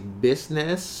as a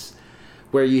business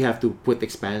where you have to put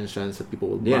expansions that people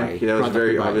will buy. Yeah, that was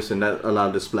very buy. obvious, and that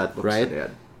allowed the splat books. Right?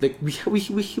 Like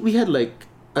we had like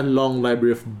a long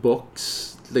library of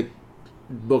books,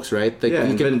 right? Like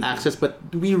you can access, but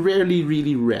we rarely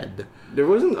really read. There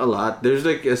wasn't a lot. There's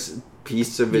like a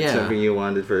piece of it, something you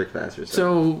wanted for a class or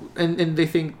something. So and they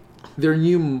think their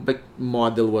new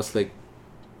model was a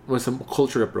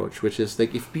culture approach, which is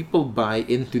like if people buy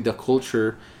into the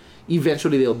culture,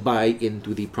 eventually they'll buy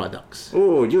into the products.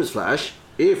 Oh, newsflash!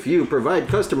 If you provide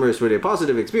customers with a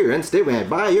positive experience, they may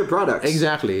buy your products.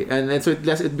 Exactly, and so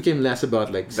it became less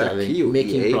about like selling,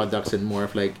 making products, and more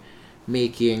of like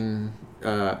making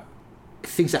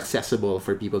things accessible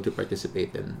for people to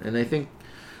participate in. And I think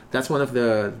that's one of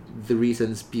the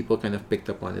reasons people kind of picked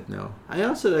up on it now. I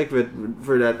also like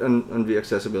for that on the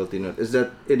accessibility note is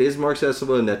that it is more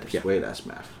accessible and that there's way less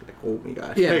math. Like, oh my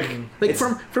gosh. Yeah, like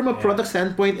from a product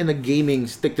standpoint and a gaming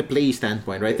the play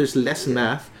standpoint, right? There's less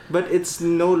math, but it's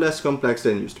no less complex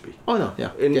than it used to be. Oh no,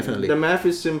 yeah, definitely. The math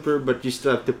is simpler, but you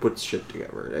still have to put shit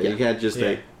together. Right? You can't just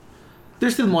like.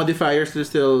 There's still modifiers. There's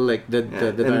still like the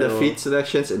and the feat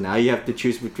selections, and now you have to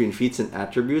choose between feats and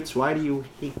attributes. Why do you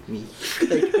hate me?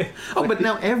 But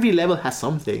now every level has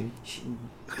something.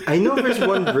 I know there's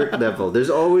one brick level. There's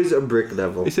always a brick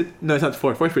level. Is it? No, it's not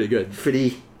 4. 4's pretty good.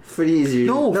 Free is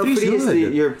three's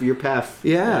good. Your path.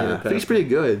 Yeah, 3's pretty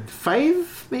good.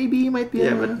 5 maybe might be.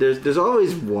 Yeah, but there's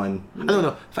always one. I don't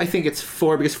know. I think it's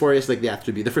 4 because 4 is like the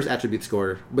attribute, the first attribute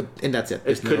score. And that's it.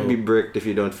 It could be bricked if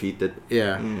you don't feat it.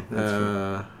 Yeah.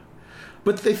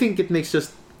 But I think it makes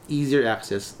just easier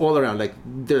access all around. Like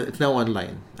it's now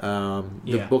online.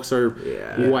 The books are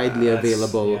widely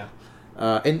available. Yeah.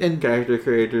 And character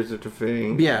creators are the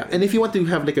thing. Yeah, and if you want to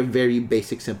have like a very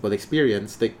basic, simple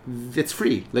experience, like it's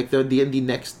free. Like the D&D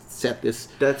next set is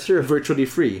virtually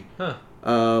free. Huh.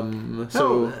 And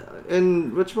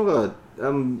whatchamacallit,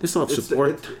 there's a lot of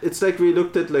support. It's like we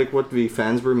looked at like what the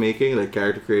fans were making, like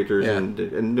character creators, and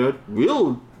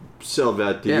we'll sell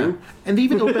that to you. And they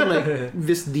even open like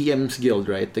this DM's Guild,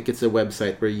 right? Like it's a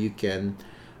website where you can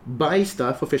buy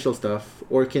stuff, official stuff,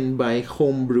 or can buy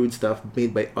homebrewed stuff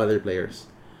made by other players,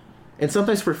 and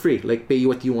sometimes for free, like pay you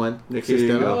what you want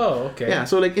system. Oh, okay. Yeah,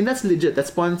 so like, and that's legit.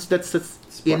 That's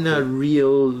in a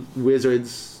real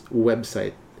Wizards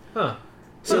website. Huh.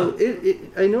 So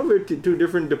I know we're two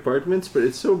different departments, but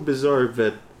it's so bizarre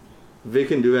that they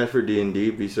can do that for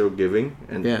D&D, be so giving,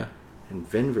 and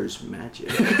Venver's Magic.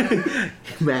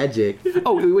 Magic.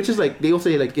 Oh, which is like they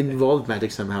also like involve Magic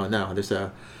somehow now. There's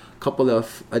a couple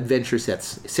of adventure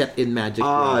sets set in Magic.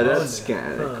 Oh, that's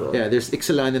kind of cool. Yeah, there's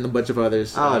Ixalan and a bunch of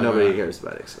others. Oh, nobody cares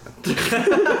about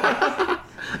Ixalan.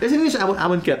 There's English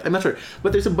Amonkhet. I'm not sure,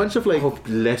 but there's a bunch of like. I hope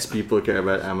less people care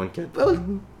about Amonkhet. Well,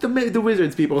 the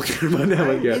wizards people care about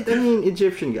Amonkhet. I mean,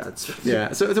 Egyptian gods.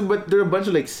 Yeah. So but there are a bunch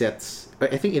of like sets.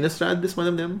 I think Innistrad is one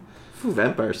of them.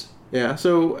 Vampires. Yeah.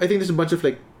 So I think there's a bunch of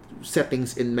like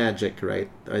settings in Magic, right,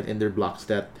 in their blocks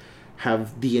that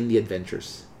have D&D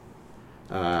adventures.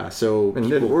 So and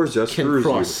people Urza can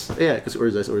cross. Yeah, because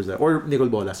Urza or Nicol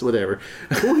Bolas, whatever.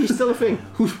 Oh, he's still a thing.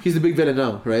 He's the big villain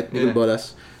now, right? Nicol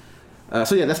Bolas.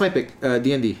 So yeah, that's my pick.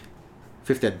 D&D,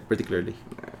 5th ed particularly.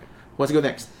 Wants to go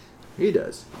next? He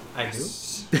does. I do.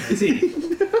 I see.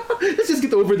 Let's just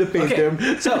get over the pain, Tim.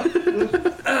 So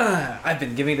I've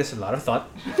been giving this a lot of thought.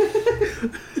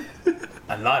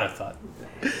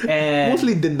 And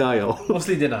mostly denial.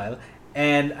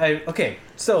 And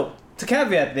so to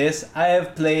caveat this, I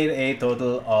have played a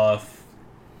total of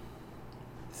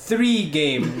 3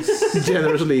 games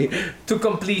generously to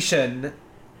completion.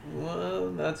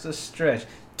 Well, that's a stretch.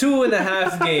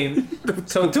 2.5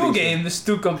 games. So 2 games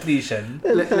to completion.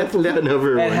 And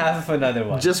half of another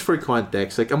one. Just for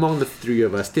context, like among the 3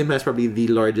 of us, Tim has probably the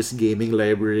largest gaming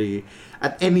library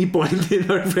at any point in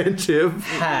our friendship.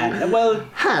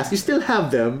 You still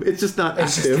have them. It's just not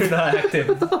active.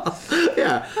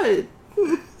 Yeah.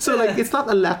 So like it's not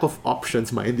a lack of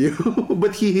options, mind you,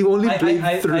 but he only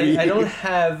played 3. I don't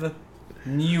have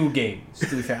new games,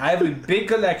 to be fair. I have a big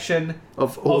collection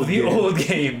of old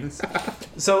games.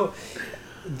 So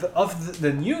of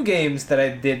the new games that I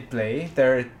did play,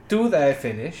 there are 2 that I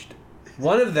finished.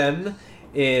 One of them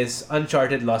is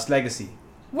Uncharted Lost Legacy,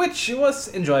 which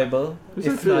was enjoyable,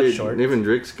 if not short. Nathan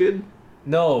Drake's kid?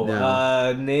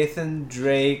 No. Nathan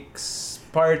Drake's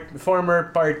former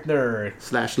partner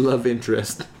 / love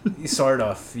interest. Sort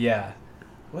of, yeah.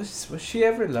 Was she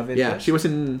ever love interest? Yeah, she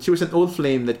was an old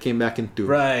flame that came back in 2.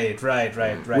 Right.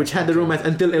 Which had the romance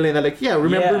until Elena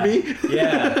remember me?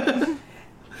 Yeah.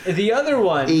 The other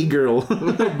one, A girl.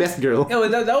 Best girl. yeah, well,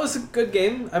 that was a good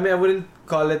game. I mean, I wouldn't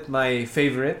call it my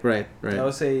favorite. Right. That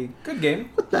was a good game.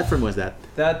 What platform was that?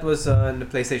 That was on the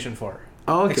PlayStation 4.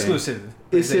 Oh, okay. Exclusive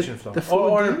Is it PlayStation 4. the full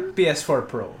Or game? PS4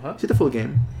 Pro, huh? Is it a full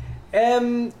game?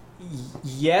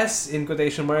 Yes, in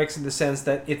quotation marks, in the sense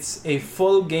that it's a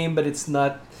full game, but it's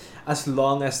not as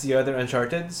long as the other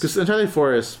Uncharted's. Because Uncharted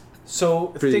 4 is... So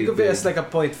Pretty think of it big. as like a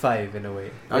 0.5 in a way,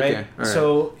 Okay, right? alright.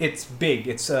 So it's big.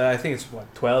 It's I think it's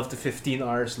 12 to 15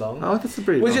 hours long. Oh, that's a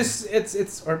pretty Which long. is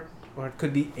it's or it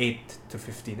could be 8 to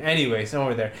 15. Anyway,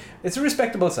 somewhere there. It's a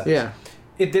respectable size. Yeah.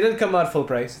 It didn't come out full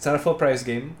price. It's not a full price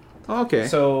game. Oh, okay.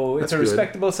 So it's That's a good.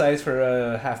 respectable size for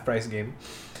a half price game.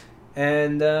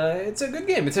 And it's a good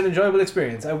game. It's an enjoyable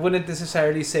experience. I wouldn't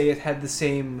necessarily say it had the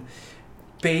same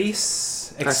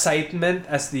pace, excitement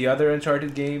as the other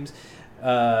Uncharted games.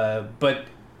 But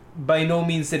by no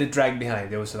means did it drag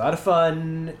behind. It was a lot of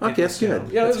fun. Okay, It was, that's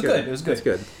good. Yeah, That's it was good. It was good. That's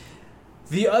good.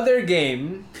 The other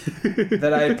game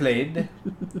that I played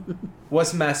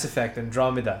was Mass Effect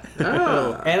Andromeda.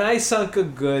 Ah. And I sunk a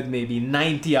good maybe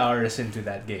 90 hours into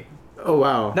that game. Oh,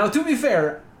 wow. Now, to be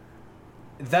fair,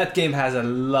 that game has a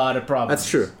lot of problems. That's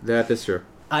true. That is true.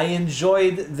 I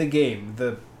enjoyed the game.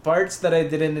 The parts that I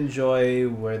didn't enjoy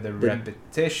were the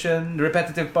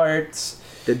repetitive parts.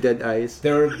 The dead eyes.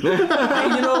 There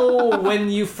were, when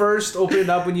you first open it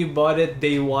up, when you bought it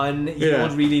day one, you Yeah.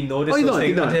 don't really notice Oh, you those don't, things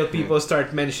you don't. until people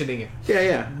start mentioning it.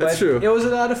 Yeah, that's But true. It was a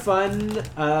lot of fun.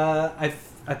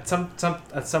 At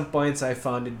some points I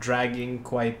found it dragging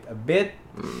quite a bit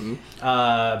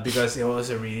because it was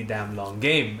a really damn long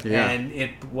game, Yeah. and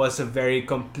it was a very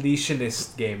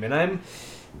completionist game. And I'm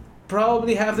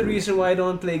probably half the reason why I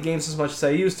don't play games as much as I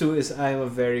used to is I'm a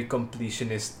very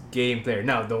completionist game player.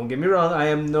 Now, don't get me wrong, I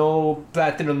am no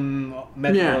platinum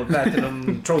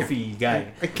trophy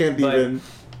guy. I can't But- even...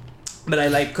 But I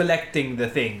like collecting the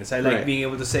things. I like Right. being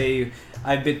able to say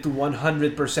I've been to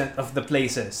 100% of the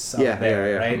places out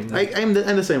there, right? I'm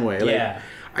the same way. Like, Yeah.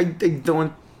 I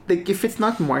don't... Like, if it's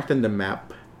not marked on the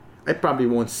map, I probably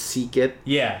won't seek it.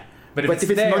 Yeah. But But if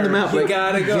it's not on there, the map, you like,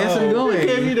 gotta go. yes, I'm going.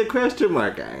 Give me the question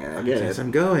mark. I get Yes, it.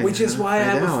 I'm going. Which is why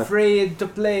Find I'm out. afraid to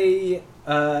play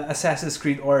Assassin's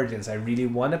Creed Origins. I really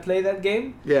want to play that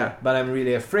game, Yeah, but I'm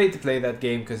really afraid to play that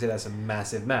game because it has a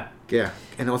massive map. yeah.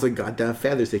 And also goddamn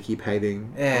feathers they keep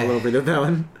hiding Eh. all over the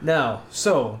town. Now,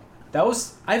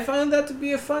 I found that to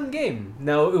be a fun game.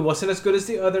 Now, it wasn't as good as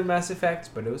the other Mass Effects,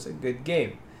 but it was a good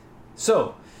game.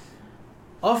 So,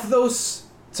 of those,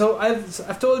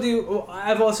 I've told you,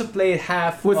 I've also played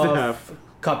half What's the of half?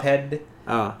 Cuphead.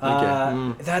 Ah,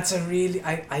 okay. That's a really,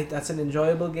 that's an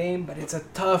enjoyable game, but it's a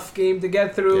tough game to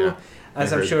get through, Yeah,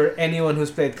 as I I'm heard. sure anyone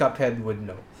who's played Cuphead would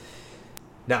know.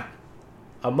 Now,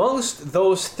 amongst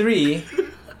those three,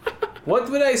 what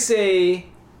would I say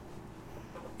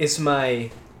is my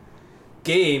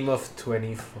game of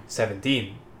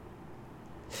 2017?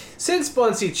 Since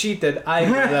Ponzi cheated, I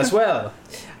will as well.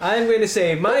 I'm going to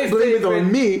say my Blame it favorite,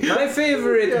 on me. my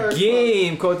favorite Yeah,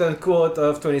 game, quote unquote,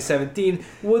 of 2017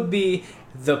 would be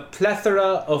the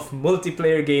plethora of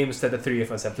multiplayer games that the three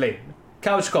of us have played.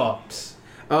 Couch co-ops.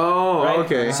 Oh, Right?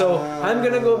 okay. So I'm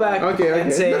gonna go back Okay,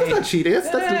 and say that's not cheating. That's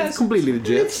Yes. completely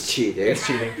legit. It's cheating. it's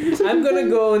cheating. I'm gonna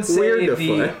go and say Weird the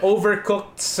the fuck.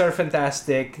 Overcooked are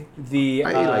fantastic. The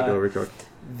I like Overcooked.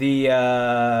 the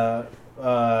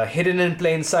Hidden in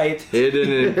Plain Sight. Hidden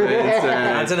in plain sight.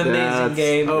 That's an amazing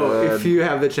game. Oh, good. if you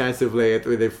have the chance to play it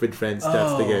with friends,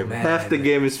 that's the Oh, game. man. Half the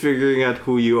game is figuring out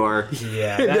who you are.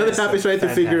 Yeah, The other that's half is trying to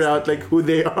figure out fantastic like who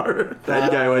they are.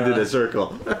 That guy went to the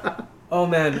circle. Oh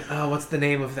man, what's the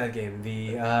name of that game?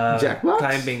 The Jackbox?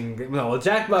 climbing. No, well,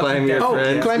 Jackbox. Climb your definitely-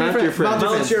 friends. Climb Mount your your friends. friends.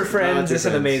 Mount Your Friends Mount Your is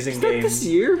an Friends. amazing Is game. that this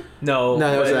year? No,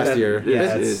 No, that was but last year. Yeah,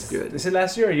 This it's- is good. Is it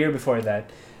last year or year before that?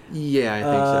 Yeah, I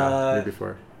think so. Year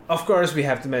before. Of course, we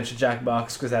have to mention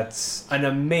Jackbox because that's an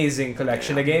amazing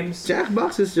collection of games.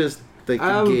 Jackbox is just like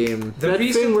a Um, game. The that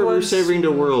recent thing where we're ones- saving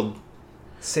the world.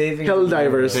 Saving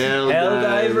Helldivers.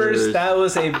 Helldivers. That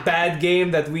was a bad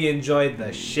game that we enjoyed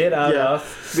the shit out Yeah.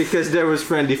 of. Because there was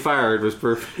friendly fire, it was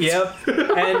perfect. Yep.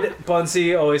 And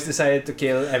Ponzi always decided to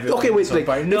kill everyone. Okay, in wait, his own like,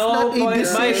 party. it's No, not a Ponzi,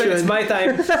 it's my turn.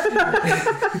 It's decision. my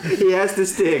time. He has to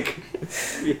stick.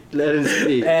 Let him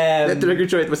speak. Let the record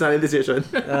show it was not a decision.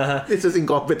 uh-huh. It's just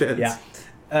incompetence. Yeah.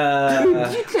 You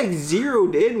like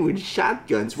zeroed in with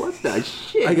shotguns. What the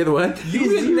shit? I get what? You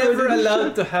were never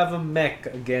allowed to have a mech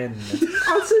again.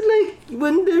 Also, like,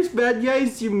 when there's bad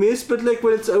guys, you miss, but like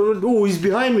when it's, oh, he's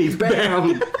behind me,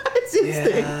 bam! It's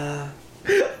instinct. Yeah.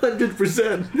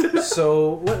 100%.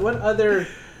 So what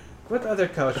other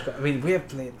couch? I mean, we have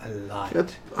played a lot.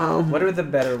 What are the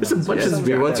better ones? There's a bunch Yes, of we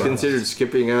better once ones. considered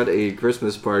skipping out a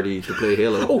Christmas party to play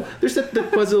Halo. Oh, there's that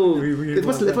puzzle. We it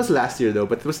was last year though,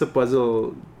 but it was the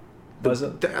puzzle.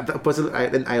 Puzzle? The puzzle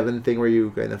island thing where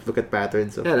you kind of look at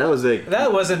patterns. Of, Yeah, that was like...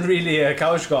 That wasn't really a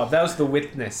couch co-op. That was the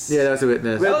Witness. yeah, that was a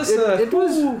witness. That was,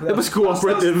 it was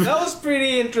cooperative. That was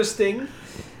pretty interesting.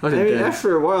 That was I mean, intense.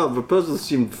 after a while, the puzzles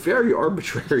seemed very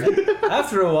arbitrary.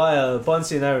 After a while,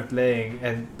 Ponzi and I were playing,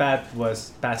 and Pat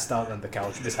was passed out on the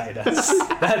couch beside us.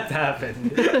 That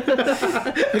happened.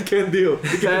 I can't deal.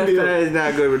 I can't deal. That is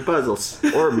not good with puzzles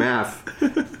or math.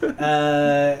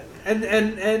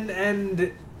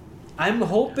 And I'm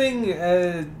hoping.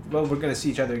 Well, we're gonna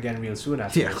see each other again real soon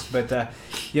after Yeah. this. But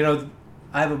you know,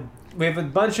 we have a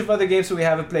bunch of other games that we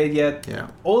haven't played yet. Yeah.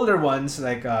 Older ones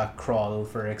like Crawl,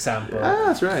 for example.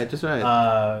 That's right. That's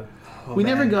right. We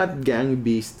never got Gang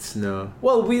Beasts, no.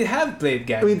 Well, we have played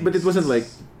Gang. I mean, but it wasn't like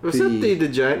Was that the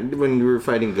giant when we were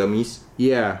fighting gummies?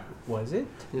 yeah. Was it?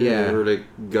 Yeah. They were like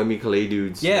gummy clay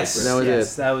dudes. Yes. That was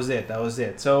yes, that was it. That was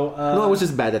it. So. No, I was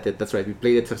just bad at it. That's right. We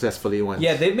played it successfully once.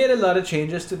 Yeah, they've made a lot of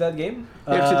changes to that game.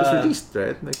 Yeah, actually, it was released,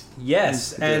 right? Like,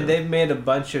 Yes, Yeah. and they've made a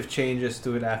bunch of changes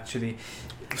to it. Actually,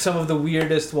 some of the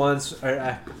weirdest ones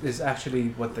is actually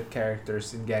what the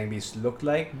characters in Gang Beasts look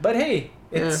like. But hey,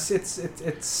 it's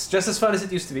just as fun as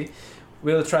it used to be.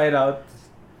 We'll try it out.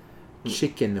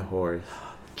 Chicken Horse.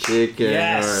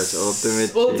 Chicken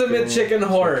horse. Ultimate Chicken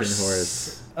Horse. Chicken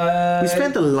Horse. We We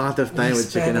spent a lot of time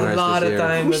with Chicken Horse a lot this of year.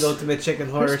 time with Ultimate Chicken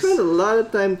We Horse. spent a lot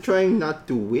of time trying not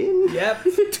to win. Yep.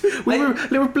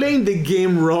 They were playing the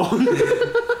game wrong.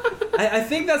 I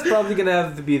think that's probably gonna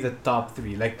have to be the top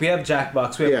three. Like we have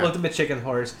Jackbox, we have Yeah. Ultimate Chicken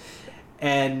Horse,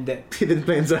 and Hidden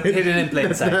Plain Sight. Hidden in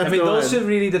Plain Sight. I That's mean, the those one. are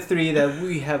really the three that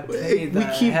we have played the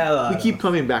hell out we keep of.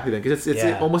 coming back to them because it's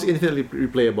Yeah. almost infinitely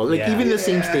replayable. Like Yeah. even the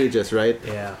same stages, right?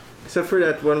 Yeah, Except for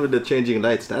that one with the changing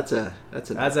lights. That's a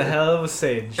hell of a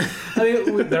stage. I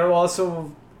mean, there are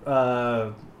also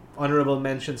honorable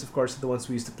mentions, of course, the ones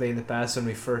we used to play in the past when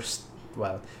we first,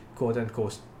 quote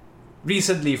unquote,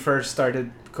 recently first started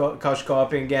couch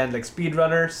co-oping again, like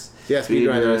Speedrunners. Yeah,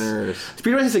 Speedrunners.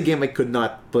 Speedrunners is a game I could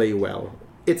not play well.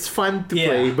 It's fun to Yeah.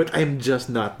 play, but I'm just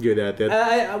not good at it.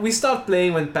 We stopped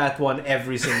playing when Pat won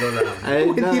every single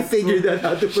round. When he figured out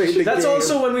how to play the That's game.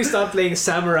 also when we stopped playing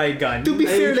Samurai Gun. To be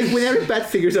fair, like whenever Pat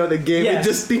figures out a game,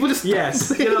 Yes. people just stop Yes.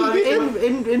 playing You know,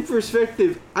 it. in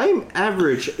perspective, I'm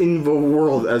average in the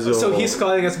world as a So whole. he's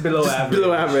calling us below average.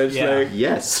 below average. Yeah. Like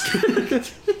Yes.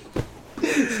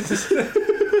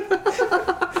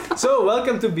 So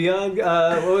welcome to Beyond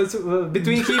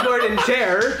Between Keyboard and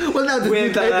Chair well, now the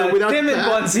with without Tim and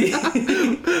Pat. Bonzi.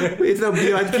 It's now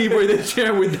beyond keyboard and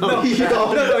chair without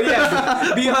No,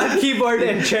 yes. Beyond Keyboard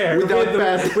and Chair Without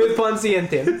Pat. with Ponzi and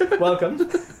Tim. Welcome.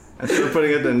 We're putting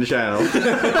it on the channel.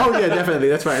 Oh yeah, definitely.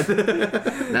 That's fine.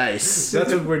 Nice.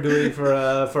 That's what we're doing for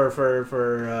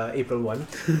April 1.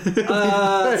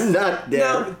 I'm not there.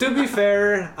 Now, to be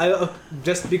fair,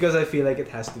 just because I feel like it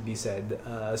has to be said,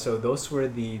 so those were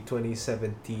the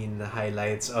 2017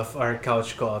 highlights of our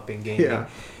couch co-oping gaming. Yeah.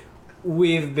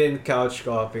 We've been couch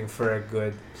co-oping for a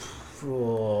good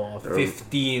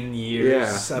 15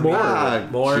 years. Yeah. I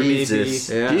mean, more Jesus.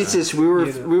 maybe. Yeah. Jesus,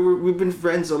 we've been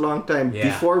friends a long time Yeah.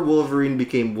 before Wolverine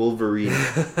became Wolverine.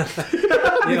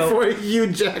 You know, Before Hugh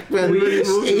Jackman we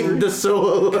ate the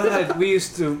soul. God, we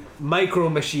used to Micro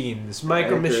Machines.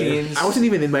 I wasn't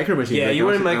even in Micro Machines. Yeah, like, you I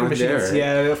were in wasn't Micro out Machines.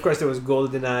 there. Yeah, of course there was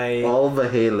GoldenEye. All the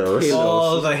Halos. Halos.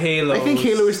 All the Halos. I think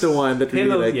Halo is the one that really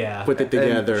Halo, like yeah. put it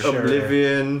together. And Sure.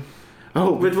 Oblivion.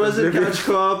 Oh, It wasn't Oblivion. couch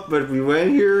co-op, but we went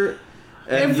here.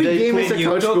 And Every they game put- is a You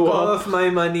couch took co-op. all of my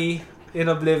money in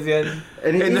Oblivion.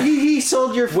 and he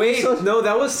sold your Wait, no,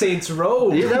 that was Saints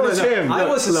Row. Yeah, that was No, no. him. I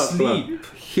was Look, asleep.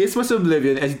 His was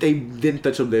Oblivion, and they didn't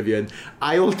touch Oblivion.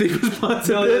 I will take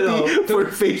responsibility No.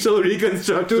 for facial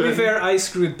reconstruction. To be fair, I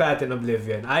screwed Pat in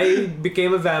Oblivion. I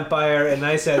became a vampire, and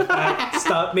I said,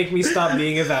 "Pat, make me stop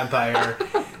being a vampire."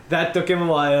 That took him a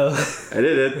while. I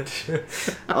did it.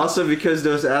 Also because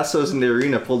those assholes in the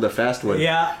arena pulled a fast one.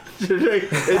 Yeah,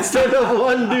 Instead of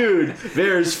one dude,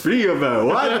 there's three of them.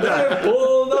 What the? I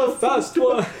pulled a fast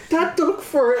one. That took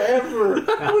forever.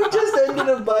 We just ended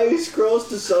up buying scrolls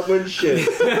to summon shit.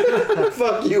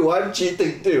 Fuck you, I'm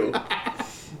cheating too.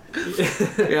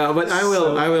 Yeah, but I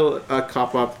will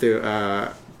cop up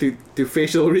to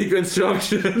facial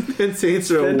reconstruction and Saints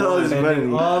Row $10 1.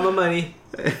 Spending all my money.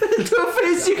 The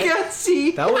face you can't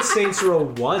see. That was Saints Row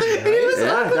 1, right?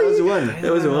 Yeah, that was one.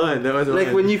 That was one. That was one.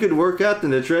 Like when you could work out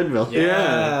in the treadmill.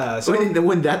 Yeah. So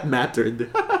when that mattered.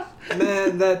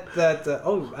 man,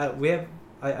 we have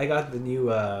I got the new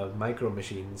Micro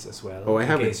Machines as well. Oh, I in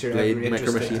haven't case you're played ever Micro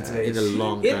interested Machines play. in a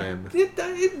long time.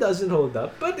 It doesn't hold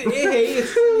up, but hey,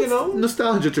 it's, you know,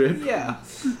 Nostalgia trip. yeah.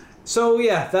 So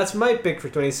yeah, that's my pick for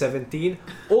 2017.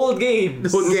 Old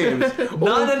games. Old games.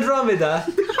 Non-Andromeda,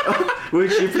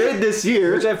 Which you played this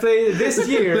year. which I played this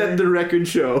year. Let the record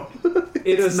show.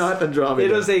 It It's was not Andromeda.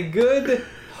 It was a good,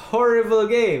 horrible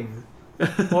game,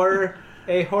 or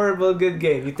a horrible good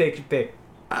game. You take your pick.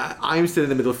 I'm still in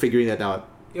the middle of figuring that out.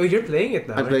 Oh, you're playing it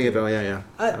now. I'm playing it aren't though, you?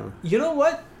 yeah. You know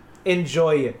what?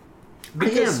 Enjoy it. I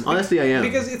am. Honestly, I am.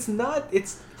 Because it's not.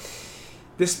 It's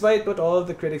despite what all of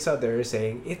the critics out there are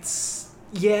saying. It's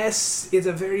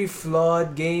a very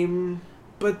flawed game,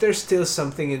 but there's still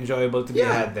something enjoyable to be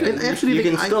Yeah, had there. and actually, You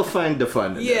can I- still find the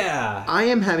fun. in it. Yeah. I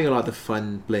am having a lot of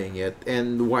fun playing it,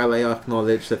 and while I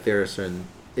acknowledge that there are certain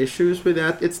issues with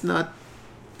that, it's not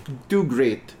too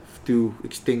great to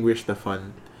extinguish the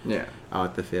fun Yeah.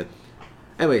 out of it.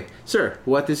 Anyway, sir,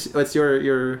 what's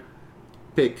your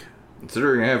pick?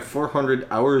 Considering I have 400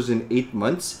 hours in 8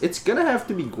 months, it's gonna have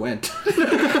to be Gwent.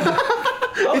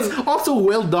 It's also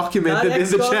well documented in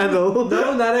the XCOM? channel.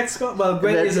 No, not XCOM. Well,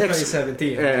 Gwent That is in X-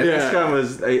 2017. Yeah. XCOM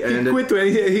was. I He ended. quit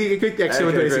he quit XCOM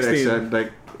in 2016.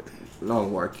 Like,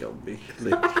 Long War killed me.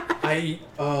 Like, I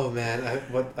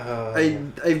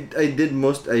did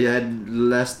most. I had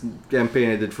last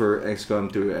campaign I did for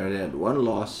XCOM 2, and I had one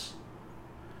loss.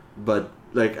 But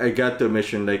like I got to a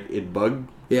mission like it bugged.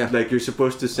 Yeah. Like you're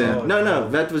supposed to send. Oh, no, no.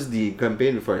 that was the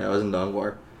campaign before. I was in Long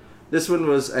War. This one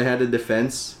was I had a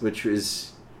defense which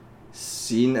is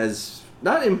seen as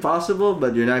not impossible,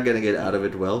 but you're not gonna get out of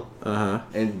it well. Uh-huh.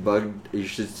 And bugged. You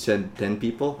should send 10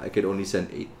 people. I could only send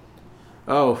 8.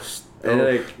 Oh, And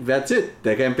like that's it.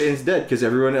 The campaign's dead because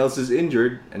everyone else is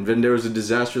injured. And then there was a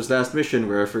disastrous last mission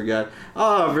where I forgot.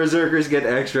 Oh, berserkers get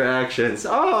extra actions.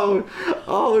 Oh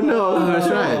no. Oh, that's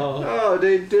right. Oh,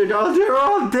 they're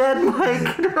all dead,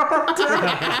 Mike. They're all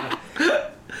dead.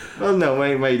 Well, no,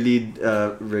 my lead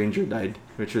ranger died,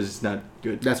 which was not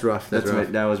good. that's rough. That's rough.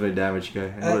 That was my damage guy.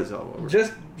 And it was all over.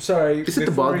 Just sorry. Is it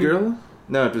the before bald you- girl?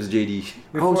 No, it was JD.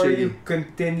 Before shit. you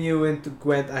continue into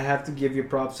Gwent, I have to give you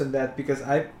props on that because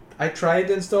I tried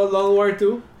to install Long War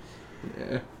 2.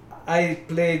 Yeah. I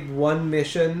played one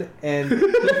mission and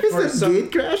Is that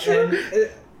Gatecrasher? and,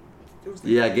 it was-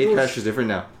 Yeah, it Gate was- Crash is different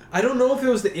now. I don't know if it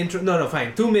was the intro. No,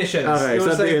 fine. 2 missions. Okay, it so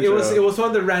was the like intro. it was one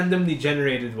of the randomly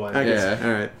generated ones. I guess. Yeah.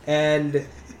 All right. And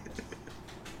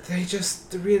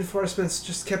the reinforcements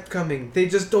just kept coming. They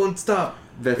just don't stop.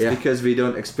 That's Yeah. because we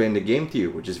don't explain the game to you,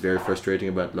 which is very frustrating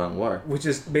about Long War. Which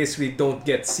is basically don't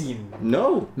get seen.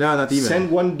 No. No, not even. Send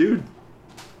one dude.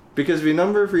 Because the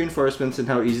number of reinforcements and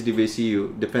how easily they see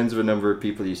you depends on the number of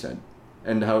people you send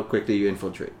and how quickly you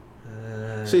infiltrate.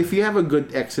 So if you have a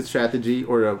good exit strategy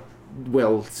or a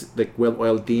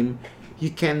well-oiled team, you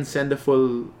can send a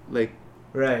full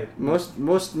Right.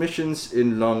 Most missions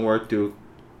in Long War 2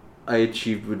 I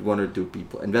achieved with 1 or 2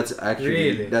 people, and that's actually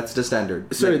Really? that's the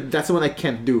standard. So Like, that's the one I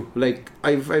can't do. Like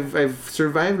I've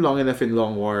survived long enough in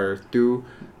Long War 2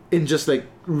 in just like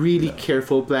really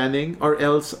careful planning, or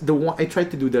else the one I tried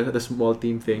to do the small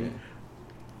team thing.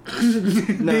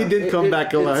 They did come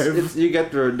back alive. It's, you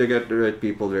get the right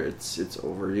people there. It's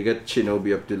over. You get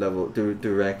Shinobi up to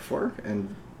rank 4,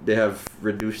 and they have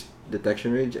reduced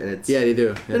detection range, and it's Yeah, they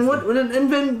do. And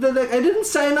then like I didn't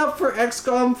sign up for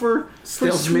XCOM for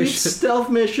Stealth sweet mission. stealth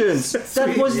missions.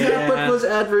 That was not Yeah. what was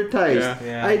advertised.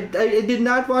 Yeah. Yeah. I did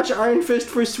not watch Iron Fist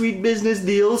for sweet business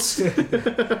deals.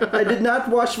 I did not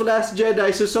watch The Last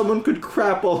Jedi so someone could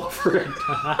crap all over it.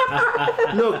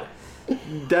 Look,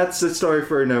 that's a story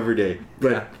for another day.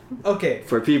 But Okay.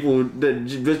 for people that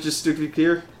just to be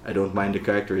clear, I don't mind the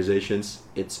characterizations.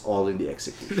 It's all in the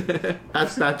execution.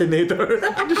 Assassinator.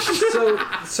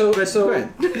 So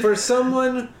But- for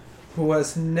someone who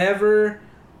has never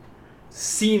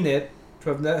seen it,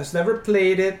 has never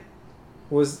played it,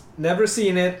 who has never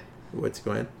seen it, What's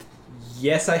going?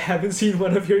 yes, I haven't seen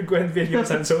one of your Gwen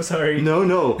videos. I'm so sorry.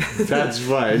 No, that's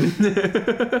fine.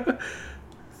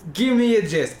 Give me a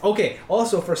gist. Okay.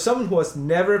 Also, for someone who has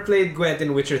never played Gwent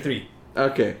in Witcher 3,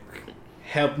 Okay,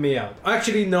 help me out.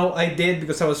 Actually, no, I did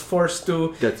because I was forced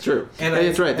to. that's true. And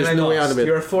That's right, there's no way out of it.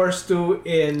 You're forced to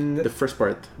in The first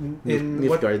part. in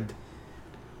what? Nilfgaard.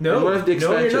 No, In one of the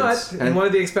no, you're not. expansions. In And one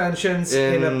of the expansions,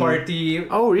 in a in- party.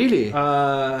 Oh, really?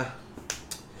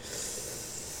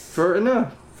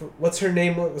 What's her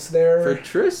name? Was there? For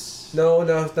Triss? No,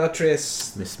 not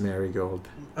Triss. Miss Marigold.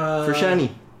 For Shani.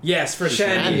 Yes, for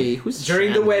Shani? Shani. Who's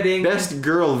During the Shani? wedding. Best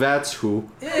girl, that's who.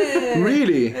 Eh,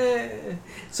 Really? eh.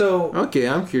 So Okay,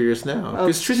 I'm curious now. Oh,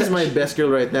 Because Trish is my best girl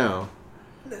right now.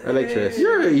 I like Trish.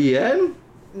 You're a Yen?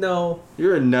 no,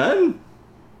 You're a nun?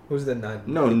 Who's the nun?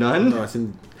 No, none. No, as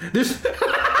in, there's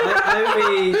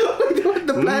I'm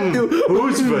the plan to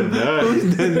Who's the nun?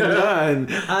 who's the nun?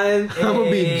 I'm I'm gonna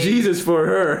be Jesus for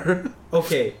her.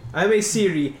 Okay, I'm a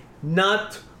Siri,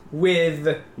 not with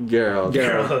Geralt.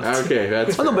 Geralt. Okay,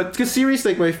 that's Oh no, fair. but because Siri's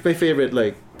like my favorite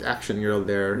like action girl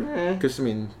there. Eh. Because I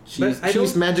mean, But I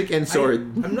she's don't- magic and sword.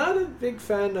 I'm not a big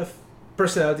fan of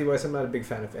personality-wise. I'm not a big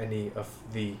fan of any of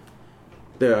the.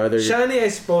 The other. Shani, I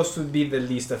suppose, would be the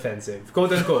least offensive,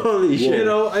 quote unquote. Holy shit. You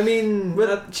know, I mean,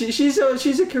 But she's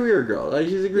a career girl. Like,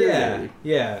 she's a great yeah, lady.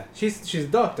 yeah. She's a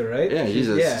doctor, right? Yeah,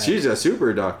 she's a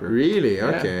super doctor. Really?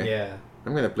 Yeah. Okay. yeah.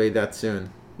 I'm gonna play that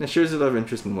soon. Now, she has a lot of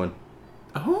interest in one.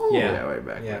 Oh. Yeah. way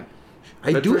back. Yeah. when.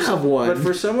 I But do for have one. But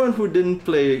for someone who didn't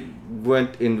play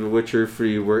Gwent in The Witcher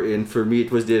 3, wherein for me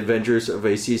it was the adventures of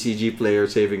a CCG player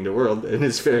saving the world in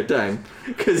his spare time.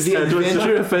 Because the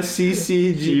adventure of a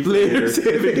CCG player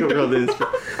saving the world in his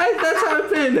spare that's how I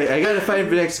played it. I gotta find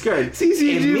the next card.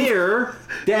 CCG. Emir,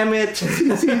 damn it.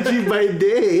 CCG by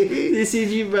day.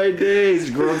 CCG by day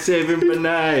is world saving by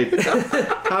night.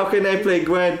 How can I play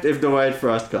Gwent if the White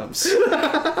Frost comes?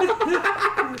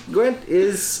 Gwent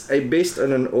is based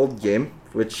on an old game,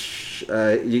 which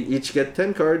you each get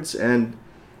 10 cards, and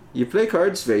you play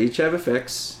cards. They each have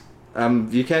effects.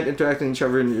 You can't interact with each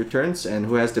other in your turns, and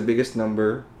who has the biggest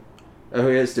number, who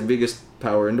has the biggest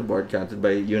power in the board, counted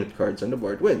by unit cards on the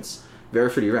board, wins. There are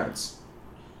 3 rounds.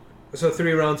 So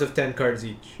 3 rounds of 10 cards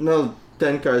each. No,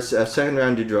 10 cards. Second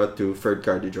round you draw 2. Third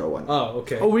card you draw 1. Oh,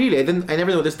 okay. Oh really? I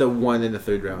never noticed the one in the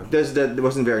third round. That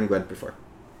wasn't there in Gwent before.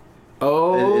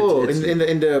 Oh, It's- in the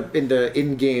in-game In the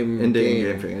game.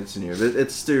 in-game thing, it's new.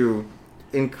 It's to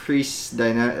increase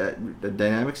the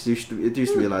dynamics. It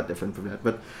used to be a lot different from that.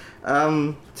 But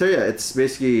so yeah, it's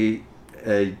basically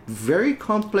a very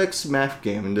complex math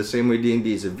game in the same way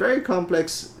D&D is a very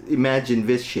complex imagine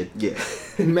this shit game.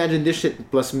 Imagine this shit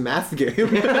plus math game.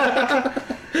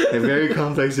 A very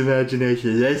complex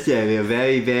imagination. Yes, yeah, we are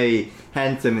very, very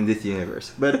handsome in this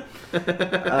universe. But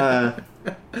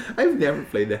I've never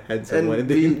played the handsome one in and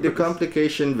the the universe.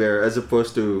 complication there, as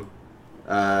opposed to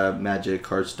Magic,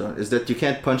 Hearthstone, is that you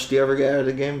can't punch the other guy out of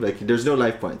the game. Like, there's no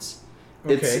life points.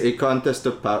 It's Okay. a contest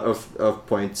of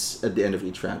points at the end of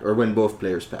each round, or when both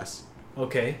players pass.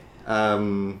 Okay.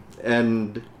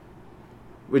 And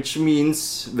which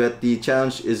means that the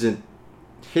challenge isn't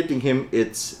hitting him,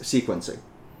 it's sequencing.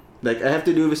 Like, I have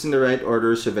to do this in the right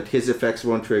order so that his effects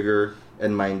won't trigger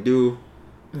and mine do.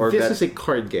 Or This that, is a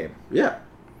card game. yeah.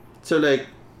 So, like,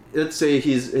 let's say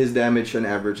his damage on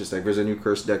average is like, there's a new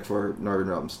curse deck for Northern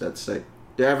Realms. That's like,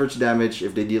 the average damage,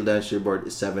 if they deal damage to your board,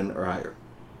 is 7 or higher.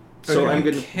 So Okay, I'm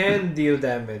you gonna... can deal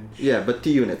damage. Yeah, but 2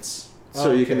 units. So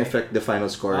Oh, you can okay. affect the final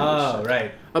score. of each Oh, set.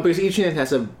 right. Oh, because each unit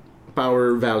has a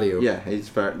power value. Yeah,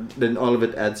 then all of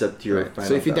it adds up to your Right. final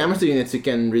So if you value. damage the units, you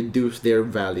can reduce their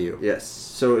value. Yes.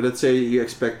 So let's say you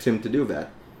expect him to do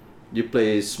that. You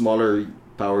play smaller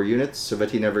power units so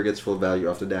that he never gets full value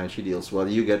of the damage he deals, while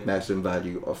you get maximum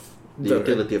value of the The-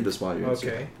 utility of the small units.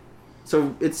 Okay.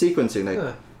 So it's sequencing. Like,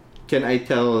 Huh. can I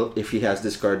tell if he has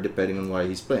this card depending on why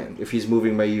he's playing? If he's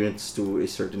moving my units to a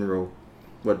certain row,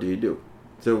 what do you do?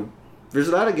 So there's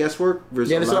a lot of guesswork. There's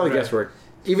a lot of guesswork.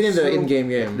 Even in the So- in-game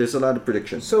game. There's a lot of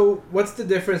predictions. So, what's the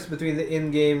difference between the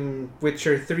in-game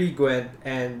Witcher 3 Gwent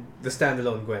and the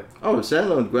standalone Gwent? Oh,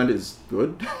 standalone Gwent is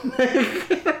good.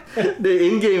 The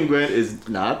in-game Gwent is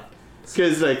not.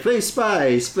 Because, like, play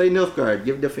spies, play Nilfgaard,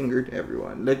 give the finger to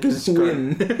everyone. Like, because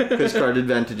Win. card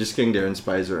advantage is king there and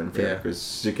spies are unfair. Yeah.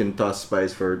 Because you can toss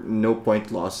spies for no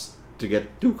point loss to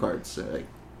get 2 cards. So, like,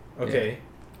 Okay.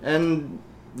 and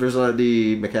there's a lot of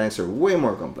the mechanics are way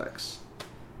more complex.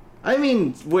 I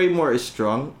mean, way more is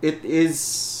strong. It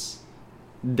is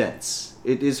dense.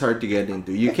 It is hard to get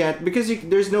into. You can't because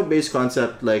there's no base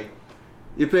concept like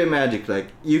you play Magic. Like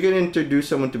you can introduce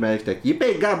someone to Magic. Like you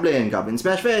play Goblin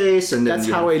smash face, and then That's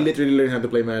you how have I fun. literally learned how to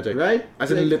play Magic. Right?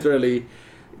 As in Like- literally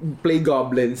play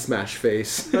Goblin, smash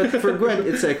face. But for Gwent,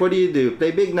 it's like, what do? Play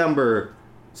big number,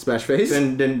 Smash face?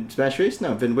 then smash face.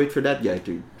 No, then wait for that guy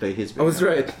to play his. Big I was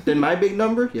number. right. Then my big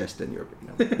number. Yes, then your big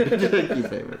number. You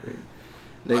play with it.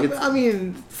 Like it's, I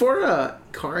mean, for a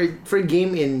card, for a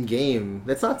game in game,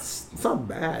 it's not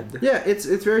bad. yeah, it's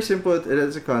very simple. It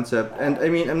is a concept, and I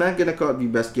mean, I'm not gonna call it the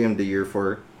best game of the year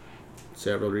for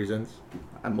Several reasons.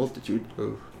 a multitude.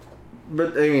 Ooh.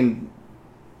 But I mean,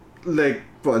 like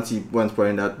once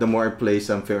pointed out, the more I play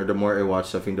something or the more I watch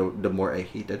something, the more I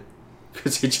hate it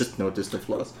because you just notice the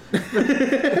flaws.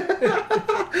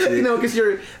 You know, because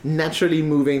you're naturally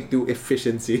moving to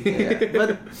efficiency. Yeah,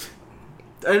 but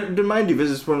I remind you, this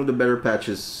is one of the better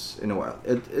patches in a while.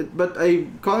 But I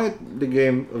call it the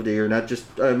game of the year, not just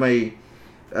my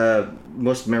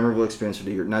most memorable experience of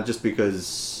the year. Not just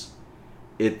because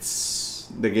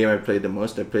it's the game I played the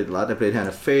most. I played a lot. I played Hand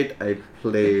of Fate. I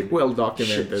played Well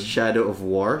documented. Shadow of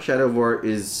War. Shadow of War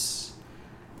is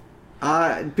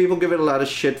people give it a lot of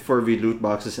shit for the loot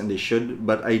boxes, and they should.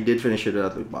 But I did finish it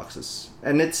without loot boxes,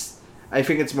 and I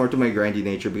think it's more to my grindy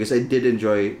nature because I did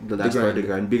enjoy the last part of the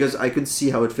grind because I could see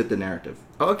how it fit the narrative.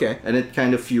 Oh, okay. And it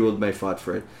kind of fueled my thought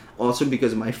for it. Also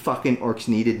because my fucking orcs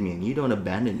needed me, and you don't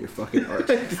abandon your fucking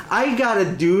orcs. I got a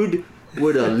dude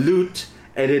with a lute,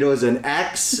 and it was an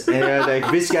axe, and I was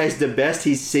like, this guy's the best,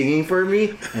 he's singing for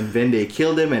me, and then they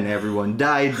killed him, and everyone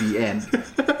died, the end.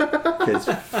 Because,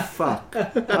 fuck.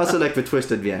 I also like the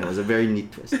twist at the end, it was a very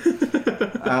neat twist.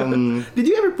 Did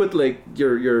you ever put like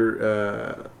your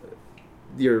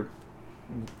game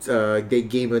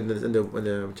on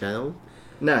the channel?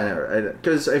 No, never.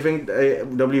 Because I think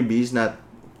WB's not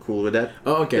cool with that.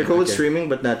 Oh, okay. They're cool with streaming,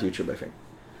 but not YouTube, I think.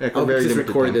 Like, It's limited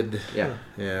recorded. time. Yeah.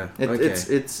 Yeah.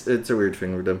 It's a weird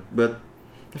thing with them. But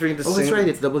I think the same... that's right.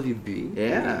 It's WB.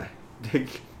 Yeah.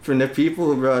 Like, from the people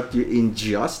who brought you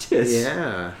Injustice.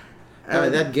 Yeah.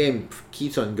 That game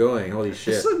keeps on going. Holy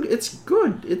shit. It's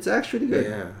good. It's actually good.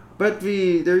 Yeah. But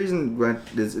the reason Gwent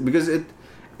is because it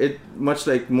much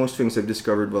like most things I've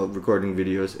discovered while recording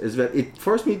videos is that it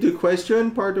forced me to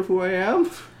question part of who I am.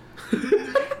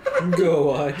 Go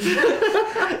on.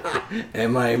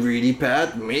 Am I really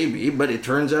Pat? Maybe, but it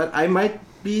turns out I might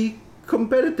be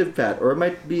competitive Pat, or I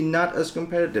might be not as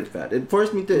competitive Pat. It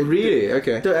forced me to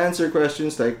to answer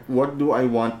questions like, what do I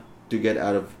want to get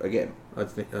out of a game?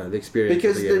 That's the experience.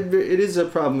 Because it is a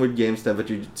problem with games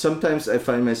that sometimes I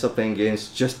find myself playing games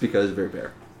just because they're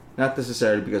there, not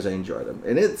necessarily because I enjoy them,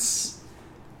 and it's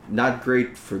not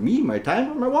great for me, my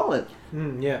time, or my wallet.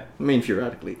 Yeah. I mean,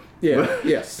 theoretically. Yeah.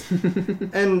 Yes.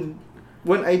 And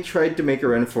when I tried to make a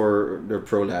run for the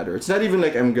pro ladder, it's not even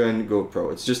like I'm going to go pro.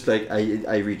 It's just like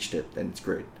I reached it, and it's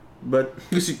great. But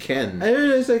because you can. I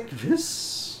realized like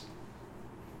this.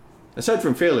 Aside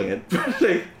from failing it,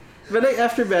 but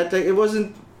after that, like it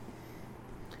wasn't.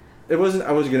 I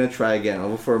was gonna try again.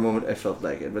 Although for a moment I felt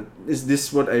like it. But is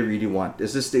this what I really want?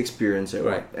 Is this the experience I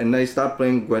want? And I stopped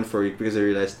playing Gwent for a week because I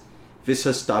realized this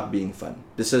has stopped being fun.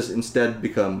 This has instead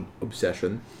become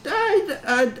obsession.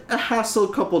 A hassle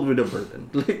coupled with a burden.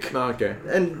 Like okay.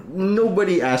 And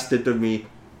nobody asked it of me,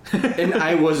 and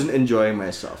I wasn't enjoying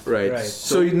myself. Right.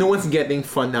 So no one's getting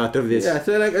fun out of this. Yeah.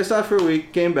 So like I stopped for a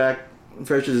week, came back,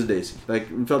 fresh as a daisy. Like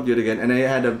it felt good again, and I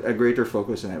had a greater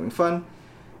focus on having fun.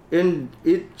 And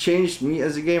it changed me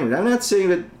as a gamer. I'm not saying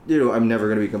that, I'm never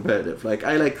going to be competitive. Like,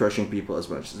 I like crushing people as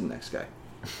much as the next guy.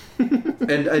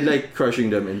 And I like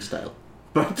crushing them in style.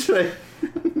 But, like,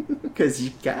 because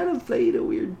you gotta play the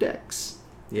weird decks.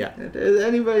 Yeah.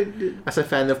 Anybody... As a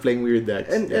fan of playing weird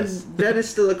decks. And that is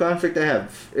still a conflict I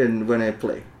have when I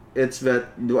play. It's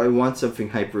that, do I want something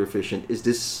hyper efficient? Is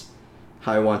this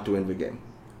how I want to win the game?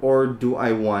 Or do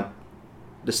I want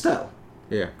the style?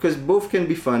 Yeah. Because both can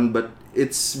be fun, but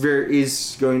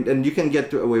and you can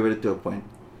get away with it to a point,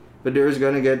 but there is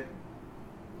going to get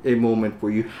a moment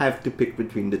where you have to pick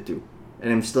between the two, and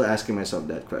I'm still asking myself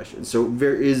that question. So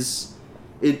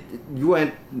you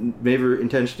went, maybe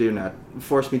intentionally or not,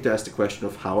 forced me to ask the question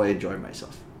of how I enjoy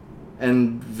myself,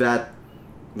 and that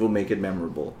will make it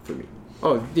memorable for me.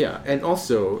 Oh yeah, and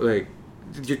also like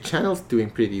your channel's doing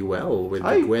pretty well with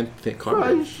the Gwent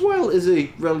coverage. Well is a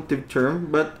relative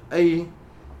term, but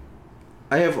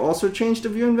I have also changed the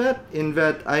view in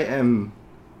that I am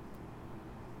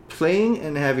playing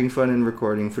and having fun and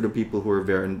recording for the people who are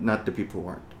there and not the people who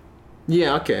aren't.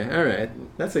 Yeah, okay, alright.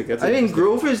 I think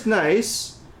growth is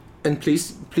nice. And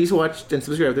please watch and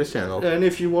subscribe to this channel. And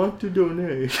if you want to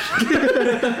donate.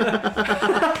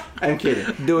 I'm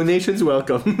kidding. Donations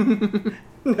welcome.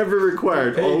 Never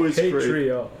required, always free.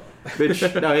 Patreon. Which,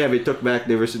 they took back,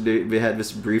 they had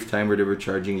this brief time where they were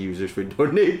charging users for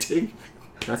donating.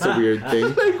 That's a weird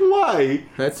thing. Like, why?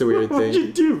 That's a weird thing. Why would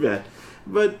you do that?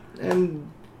 But, and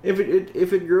if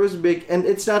it grows big, and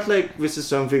it's not like this is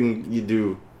something you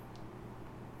do.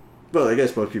 Well, I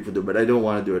guess most people do, but I don't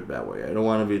want to do it that way. I don't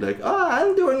want to be like,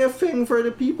 I'm doing a thing for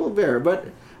the people there,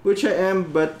 which I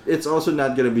am, but it's also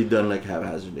not going to be done like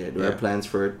haphazardly. I do have plans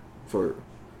for it, for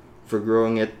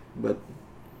growing it, but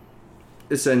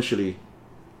essentially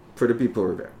for the people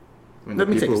who are there. That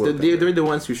makes sense. They're the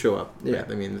ones who show up. Yeah,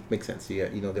 I mean, it makes sense. You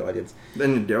know the audience.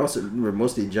 Then we're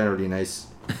mostly generally nice.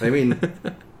 I mean,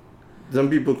 some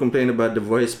people complain about the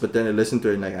voice, but then I listen to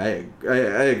it and like I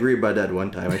agree about that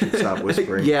one time. I should stop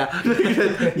whispering. Yeah,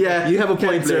 yeah. You have a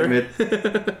point, sir.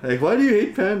 Like, why do you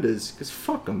hate pandas? Because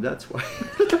fuck them. That's why.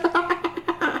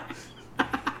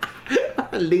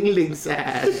 Ling Ling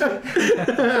sad.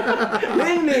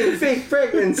 Ling Ling fake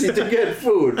pregnancy to get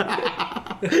food.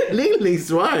 Ling Ling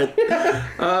smart.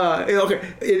 Okay.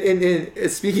 In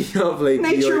speaking of like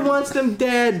Nature wants them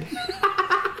dead.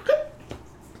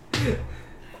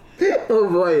 Oh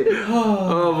boy.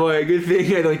 Oh boy. Good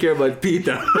thing I don't care about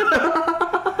PETA.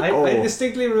 I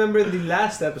distinctly remember the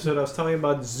last episode I was talking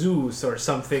about Zeus or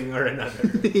something or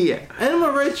another. Yeah.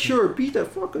 Animal rights, sure. PETA,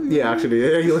 fuck you. Yeah, actually,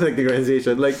 I don't like the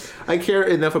organization. Like, I care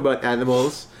enough about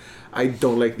animals. I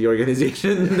don't like the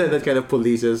organization that kind of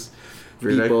polices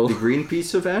We're like people. the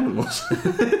Greenpeace of animals.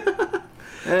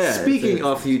 Speaking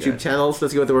of YouTube channels,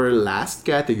 let's go to our last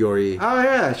category. Oh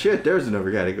yeah, shit. There's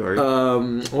another category.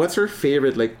 What's your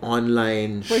favorite like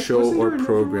online show wasn't or there another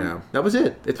program? one? That was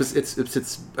it.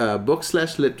 It's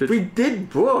book/literature. we did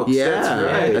books. Yeah, that's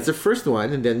right. That's the first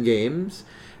one, and then games,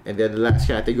 and then the last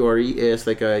category is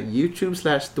like a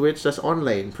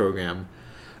YouTube/Twitch/online program.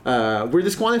 We're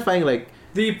disqualifying like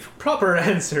The proper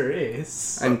answer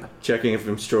is... I'm checking if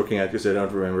I'm stroking out because I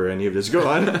don't remember any of this. Go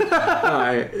on.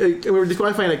 we're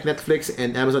disqualifying like Netflix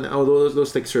and Amazon. All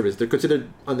those like services. They're considered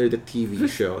under the TV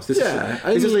shows. This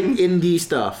is like indie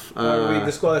stuff. Are we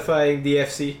disqualifying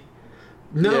DFC?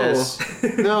 No, Yes.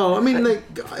 no. I mean, like,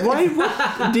 Why?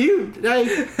 What do you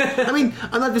like? I mean,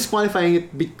 I'm not disqualifying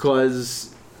it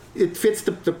because it fits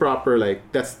the proper like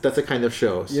that's the kind of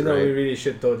shows. You know, right? we really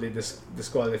should totally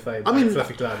disqualify I mean-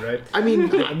 Fluffy Cloud, right? I mean,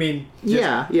 I mean,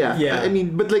 just- yeah. I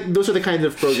mean, but like those are the kinds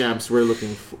of programs we're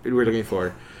looking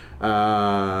for.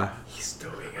 He's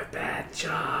doing a bad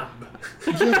job.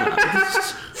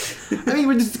 Yeah. I mean,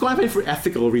 we're disqualifying for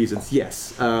ethical reasons.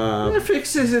 Yes.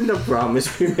 Netflix isn't the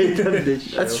promise we made on this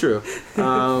show. That's true.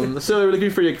 So we're looking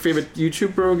for your favorite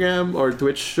YouTube program or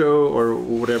Twitch show or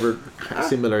whatever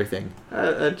similar thing.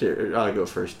 I'll go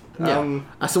first. Yeah.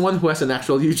 As someone who has an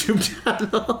actual YouTube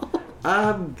channel.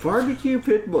 Barbecue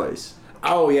Pit Boys.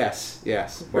 Oh yes.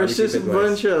 There's Barbecue just a Pit Boys.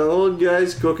 bunch of old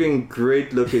guys cooking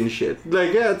great looking shit.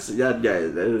 Like those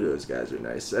guys are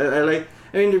nice. I like.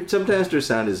 I mean, sometimes their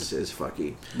sound is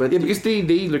fucky, but Yeah, because they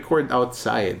record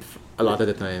outside a lot of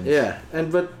the time. yeah,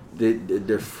 but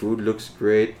their food looks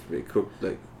great. They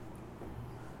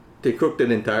cooked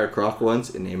an entire crock once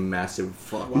in a massive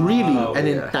fuck. Really, Wow. an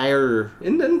Yeah. entire.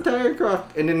 In the entire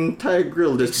crock, in an entire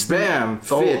grill, just bam,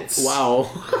 fits. Oh, wow.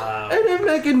 Wow. And I'm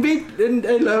like, and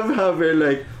I love how they're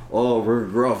like, oh, we're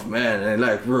gruff, man, and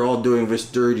like, we're all doing this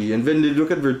dirty. And then they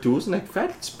look at their tools and like,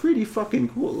 that's pretty fucking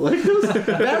cool. Like,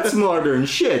 that's modern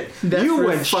shit. That's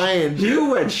refined. You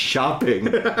went shopping.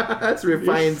 That's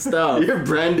refined stuff. Your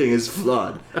branding is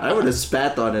flawed. I would have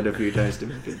spat on it a few times to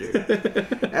make it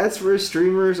dirty. As for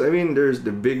streamers, I mean, there's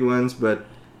the big ones, but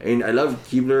I mean, I love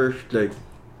Keebler, like,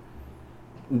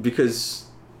 because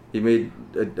he made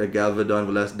a Galvadon,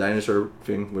 the last dinosaur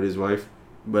thing with his wife,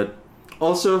 but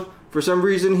also, for some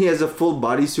reason, he has a full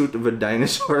bodysuit of a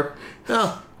dinosaur.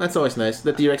 Oh, that's always nice.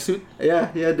 The T-Rex suit.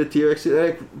 Yeah, the T-Rex.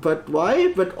 Like, but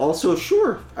why? But also,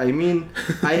 sure. I mean,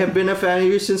 I have been a fan of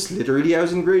yours since literally I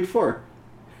was in grade 4.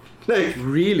 Like,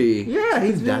 Really? yeah,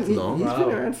 he's that been, long. He's Wow.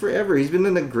 been around forever. He's been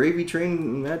in the gravy train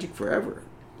in Magic forever.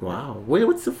 Wow. Wait,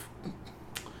 what's the?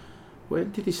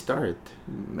 When did he start?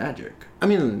 Magic. I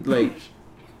mean, like.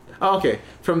 Oh, okay.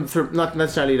 From not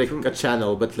necessarily like a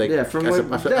channel, but like Yeah, from as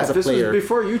when, a this player. was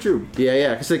before YouTube.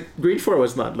 Yeah. Because like grade 4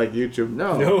 was not like YouTube.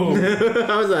 No,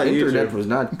 How was that internet YouTube? was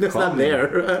not. It's not common.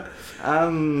 there.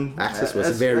 Access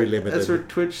was very limited. As for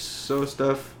Twitch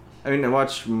stuff, I mean, I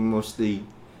watch mostly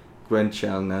Gwen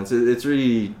channel now. It's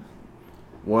really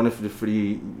one of the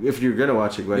free. If you're gonna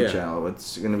watch a Gwen Yeah. channel,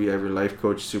 it's gonna be either Life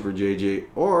Coach, Super JJ,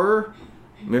 or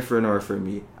Mifranor for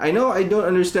me. I know I don't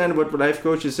understand what Life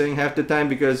Coach is saying half the time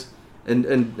because and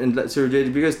Super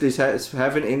JJ because they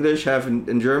have in English, have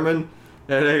in German.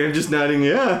 And I'm just nodding,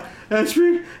 yeah, that's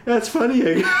funny,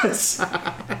 I guess.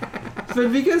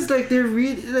 But because, like, they're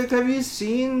really, like, have you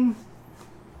seen,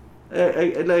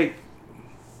 I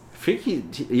think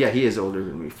he is older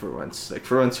than me for once. Like,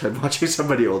 for once I'm watching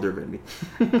somebody older than me.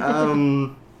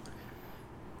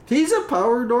 He's a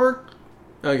power dork,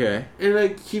 Okay. and,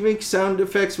 like, he makes sound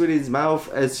effects with his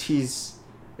mouth as he's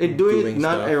doing it Doing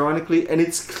not stuff. ironically, and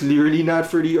it's clearly not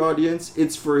for the audience,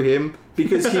 it's for him,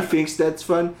 because he thinks that's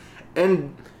fun.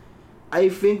 And I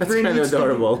think That's kinda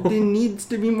adorable. there needs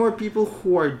to be more people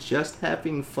who are just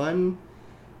having fun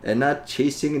and not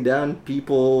chasing down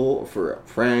people for a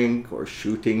prank or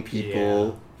shooting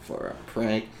people for a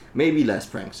prank. Maybe less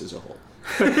pranks as a whole.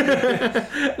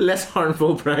 Less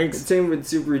harmful pranks. Same with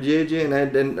Super JJ,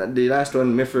 and the last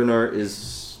one, Mifranor,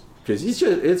 is Because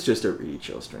it's just a really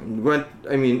chill stream. But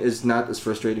I mean, it's not as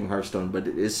frustrating Hearthstone, but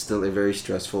it is still a very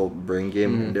stressful brain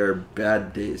game. And there are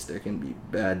bad days. There can be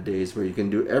bad days where you can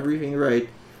do everything right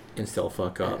And still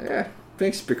fuck up. Yeah.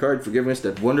 Thanks, Picard, for giving us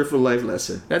that wonderful life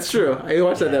lesson. That's true. I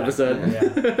watched that episode.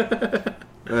 Yeah.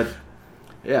 But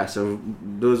yeah, so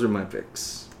those are my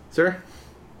picks. Sir?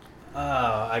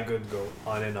 I could go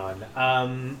on and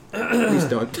on. Please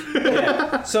don't.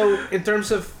 Yeah. So in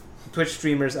terms of Twitch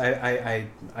streamers,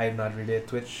 I'm not really a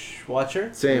Twitch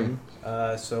watcher. Same.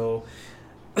 So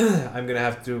I'm gonna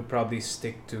have to probably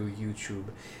stick to YouTube.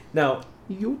 Now,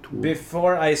 YouTube.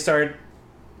 before I start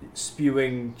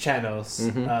spewing channels,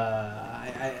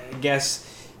 I guess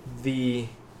the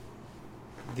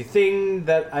thing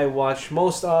that I watch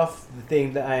most of, the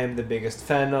thing that I am the biggest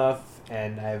fan of,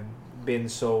 and I've been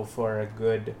so for a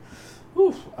good,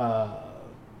 more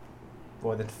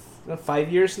than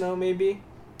 5 years now, maybe.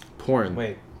 Porn.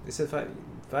 Wait, is it five?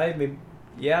 Maybe,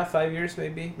 yeah, 5 years,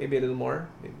 maybe a little more,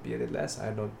 maybe a little less.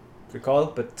 I don't recall,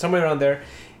 but somewhere around there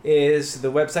is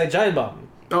the website Giant Bomb.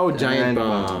 Oh, Giant Giant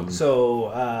Bomb. Bomb. So,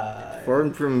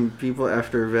 Formed from people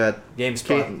after that.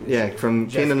 GameSpot. From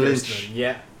Jeff Kane and Lynch. Gerstmann,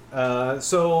 yeah.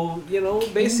 So,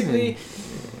 basically,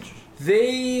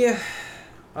 they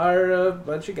are a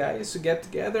bunch of guys who get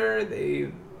together.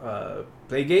 They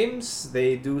play games.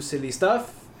 They do silly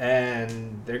stuff,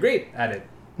 and they're great at it.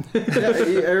 I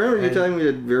remember you telling me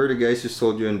that we were the guys who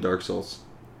sold you in Dark Souls.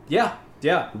 Yeah.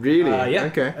 Really? Yeah.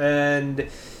 Okay. And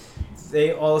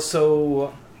they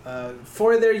also,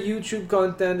 for their YouTube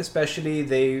content especially,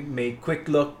 they make quick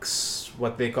looks,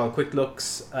 what they call quick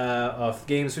looks of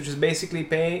games, which is basically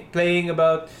playing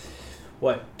about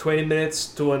 20 minutes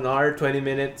to an hour, 20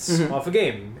 minutes of a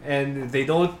game. And they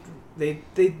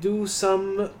do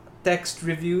some text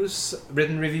reviews,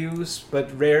 written reviews,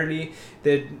 but rarely.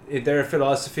 Their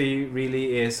philosophy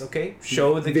really is,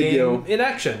 show the Video. game in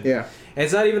action. Yeah. And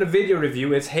it's not even a video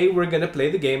review. It's, hey, we're gonna play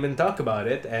the game and talk about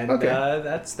it, and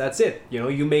that's it.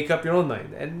 You make up your own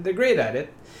mind, and they're great at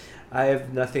it. I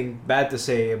have nothing bad to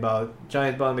say about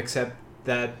Giant Bomb except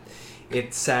that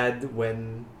it's sad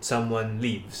when someone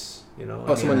leaves.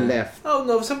 Someone left. Oh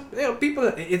no, some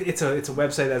people. It's a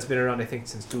website that's been around, I think,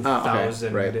 since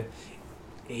 2000. Right.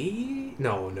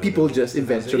 No. People just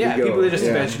eventually go. People just Yeah.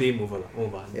 eventually move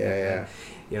on. Yeah.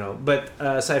 But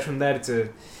aside from that,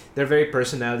 they're very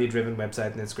personality-driven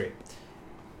website, and it's great.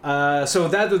 So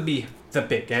that would be the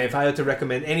pick. And if I had to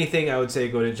recommend anything, I would say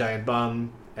go to Giant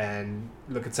Bomb and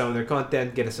look at some of their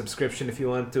content. Get a subscription if you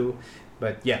want to.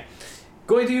 But yeah,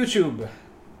 going to YouTube.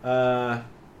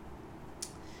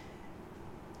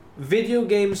 Video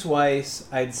games wise,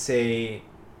 I'd say.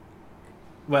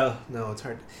 Well, no, it's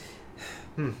hard.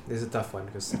 This is a tough one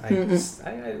because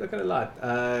I look at a lot.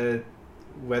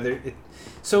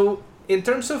 So in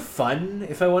terms of fun,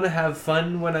 if I want to have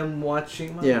fun when I'm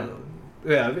watching,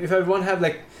 if I want to have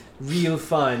like real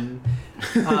fun,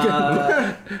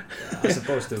 as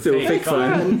opposed to fake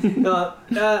fun.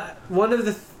 One of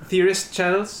the theorist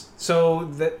channels. So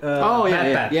the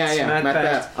Matt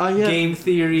Pat. Game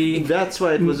Theory. That's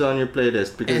why it was on your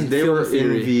playlist, because And they Film were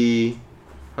Theory. in the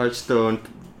Hearthstone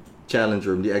challenge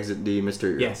room, the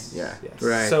mystery room. Yes. Yeah. Yes.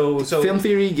 Right. So Film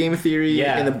Theory, Game Theory,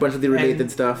 and a bunch of the related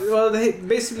and, stuff. Well, they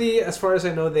basically, as far as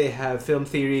I know, they have Film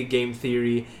Theory, Game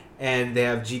Theory, and they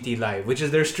have GT Live, which is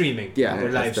their streaming. Yeah,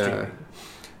 their live that's the- streaming.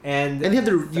 And they have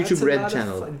the that's YouTube a Red lot of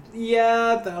channel. fun.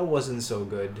 Yeah, that wasn't so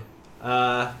good.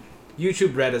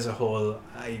 YouTube Red as a whole,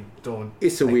 I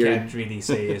weird. can't really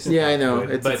say is Yeah, I know.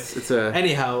 good. It's a.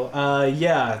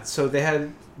 Anyhow, so they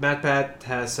had Matt Pat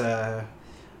has a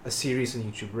series on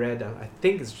YouTube Red. I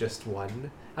think it's just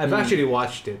one. I've actually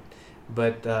watched it,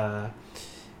 but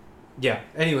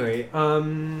anyway,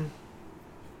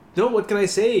 no, what can I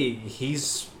say?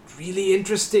 He's really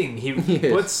interesting. He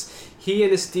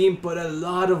and his team put a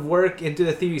lot of work into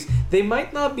the theories. They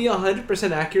might not be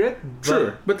 100% accurate,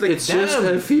 but like It's just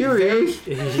a theory.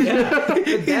 yeah, but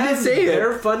damn, say it.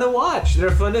 they're fun to watch.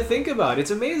 They're fun to think about.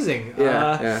 It's amazing.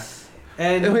 Yeah.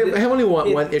 And I have only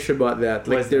it- one issue about that.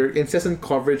 Like What's their incessant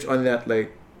coverage on that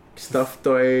like stuffed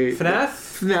toy FNAF.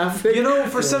 FNAF.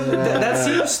 For some that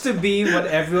seems to be what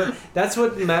everyone. That's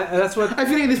what I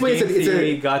feel like at this point Game it's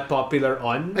Theory a. got popular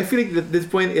on. I feel like at this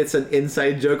point it's an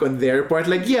inside joke on their part.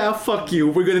 Like, yeah, fuck you,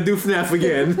 we're gonna do FNAF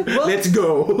again. Let's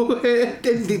go.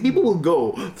 And people will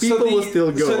go. People will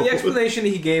still go. So the explanation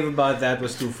he gave about that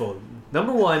was twofold.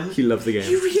 Number one, He loves the game.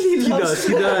 he really loves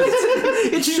He does.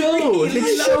 It shows.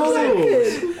 It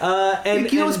shows. and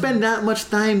Like, you don't spend that much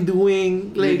time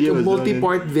doing like Videos,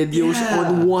 multi-part videos Yeah.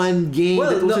 on one game.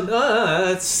 well, that wasn't.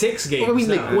 it's 6 games. I mean,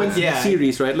 like now. one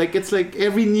series, right? Like it's like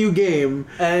every new game,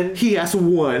 and he has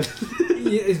one.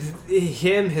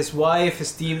 him, his wife,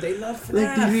 his team, they love FNAF.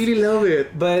 Like they really love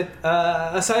it. But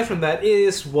aside from that, it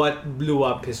is what blew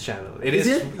up his channel. Is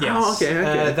it? Yes. Oh,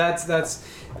 okay. That's.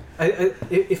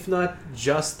 If not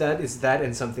just that, it's that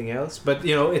and something else. But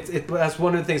that's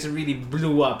one of the things that really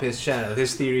blew up his channel,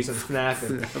 his theories on FNAF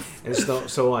and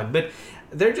so on. But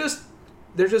they're just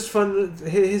fun.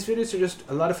 His videos are just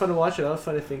a lot of fun to watch, a lot of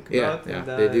fun to think about. Yeah, and,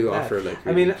 they do that. offer like.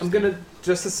 I mean, I'm gonna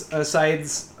just as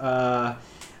asides. I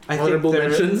Honorable think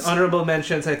mentions? Honorable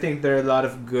mentions. I think there are a lot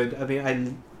of good. I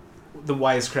mean, the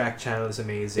Wisecrack channel is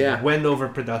amazing. Yeah. Wendover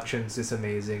Productions is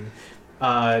amazing.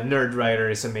 Nerd Writer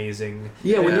is amazing.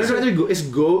 Yeah, when Yeah. Nerd Writer is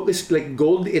gold, it's like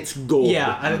gold. It's gold.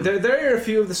 Yeah, there are a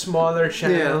few of the smaller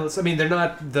channels. I mean, they're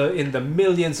not in the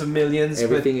millions of millions.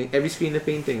 Everything, every screen of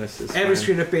painting was. But every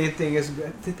screen of painting is.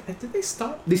 Did they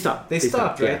stop? They stopped. They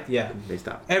stopped, right? Yeah. They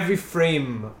stopped. Every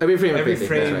frame. Every frame. Every of painting.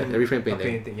 frame. That's right. Every frame of painting.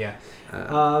 painting. Yeah.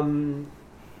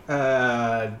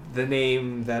 The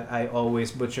name that I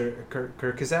always butcher,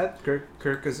 Kurkazat?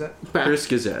 Kurkazat? Curse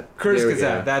Gazette. Curse There we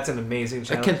Gazette. go. That's an amazing I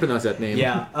channel. can't pronounce that name.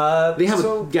 Yeah. They have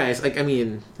so, guys. Like I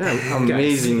mean,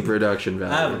 Amazing production guys.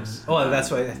 values. Well,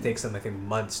 that's why it takes them, I think,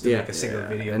 months to make a single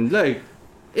video. And like,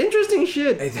 interesting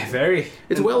shit.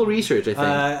 It's well researched, I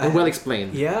think, and well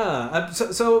explained. Yeah.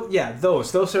 So yeah,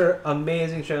 those are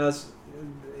amazing channels.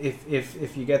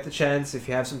 If you get the chance, if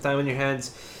you have some time on your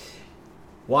hands,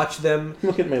 watch them.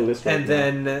 Look at my list right And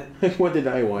then what did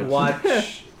I watch?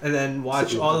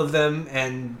 watch all of them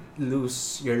and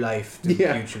lose your life to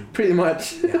YouTube. Pretty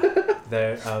much. Yeah,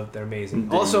 they're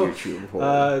amazing. Also,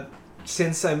 YouTube.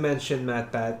 since I mentioned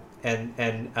MatPat and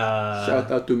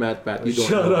Shout out to Matt Pat. You don't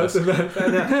shout know out us. to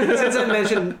MatPat. Yeah. Since I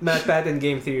mentioned MatPat and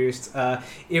Game Theorists,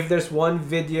 if there's one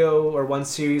video or one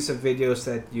series of videos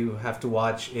that you have to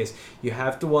watch, is you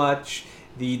have to watch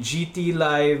the GT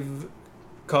Live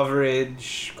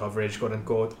coverage quote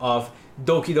unquote of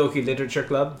Doki Doki Literature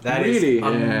Club. That is Really?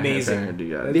 amazing.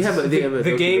 They have a the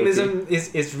Doki game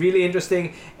Doki. is really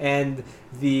interesting, and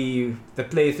the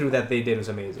playthrough that they did was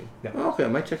amazing. Yeah. Oh, okay, I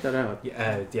might check that out.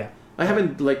 Yeah. I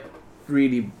haven't like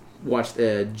really watched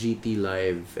a GT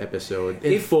Live episode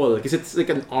in full because it's like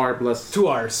an R plus 2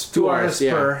 hours. 2 hours,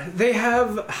 yeah. per. They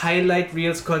have highlight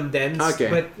reels condensed, Okay.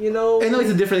 but I know it's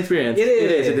a different experience. It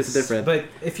is. It is different. But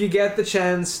if you get the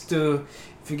chance to,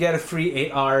 if you get a free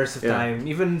 8 hours of Yeah. time,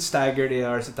 even staggered 8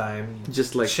 hours of time,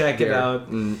 just like check it there.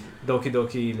 out. Doki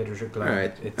Doki Literature Club. All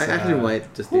right, It's, I actually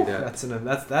might just do that.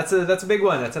 That's a big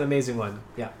one. That's an amazing one.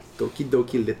 Yeah. Doki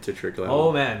Doki Literature Club.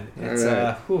 Oh man, it's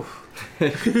Alright.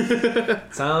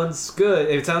 sounds good.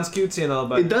 It sounds cutesy and all,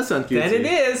 but It does sound cute. then it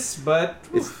is. But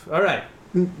all right,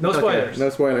 no spoilers. No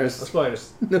spoilers. No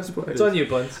spoilers. No spoilers. It's on you,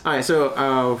 Buns. Alright, so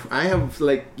I have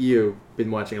like you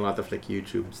been watching a lot of like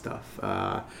YouTube stuff,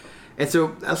 and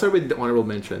so I'll start with the honorable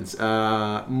mentions.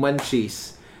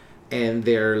 Munchies and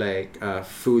their like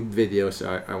food videos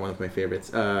are one of my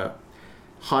favorites.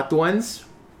 Hot Ones,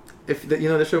 if you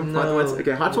know the show Hot No, Ones.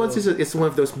 Okay, Hot Ones is one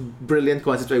of those brilliant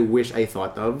concepts I wish I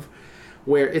thought of,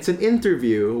 where it's an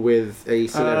interview with a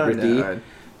celebrity.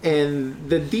 And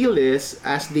the deal is,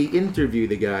 as they interview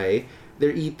the guy,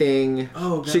 they're eating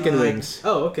chicken wings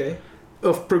Oh, okay.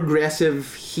 of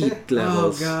progressive heat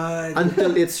levels Oh god.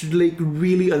 until it's like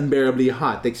really unbearably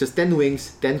hot. Like just 10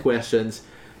 wings, 10 questions,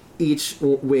 each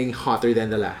wing hotter than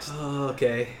the last. Oh,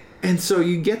 okay. And so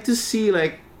you get to see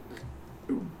like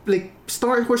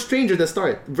who are strangers that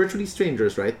start, virtually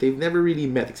strangers, right? They've never really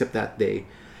met except that day,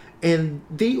 and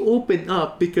they open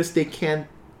up because they can't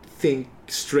think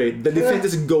straight. The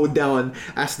defenses go down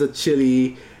as the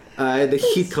heat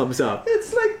comes up.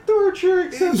 It's like torture.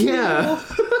 Yeah.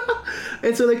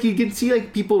 And so like you can see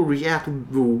like people react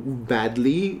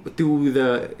badly to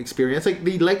the experience. Like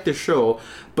they like the show,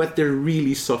 but they're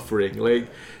really suffering. Like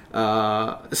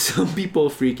some people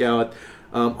freak out.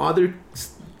 Others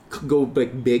go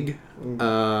like big,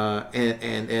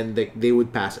 and like they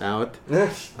would pass out.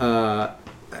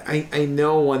 I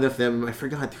know one of them. I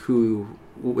forgot who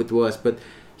it was, but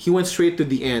he went straight to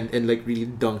the end and like really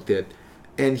dunked it,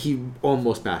 and he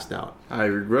almost passed out. I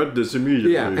regret this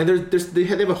immediately. Yeah, and they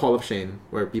have a Hall of Shame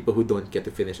where people who don't get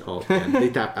to finish all 10, they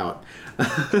tap out.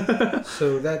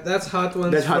 So that's Hot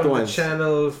Ones That's Hot from Ones. the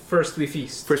channel First We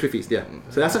Feast. First we feast, yeah.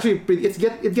 So that's actually pretty. It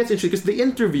gets interesting because the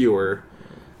interviewer,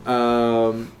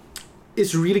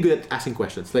 is really good at asking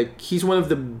questions. Like he's one of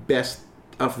the best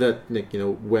of the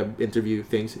web interview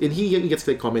things, and he gets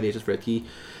like commendations for it.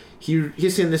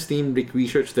 He's in this team like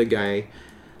research the guys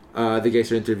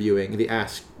are interviewing. They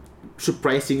ask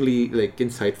surprisingly like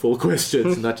insightful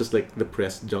questions, not just like the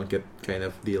press junket kind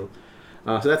of deal.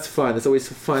 So that's fun. It's always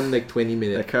fun, like 20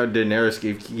 minutes. Like how Daenerys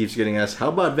keeps getting asked, how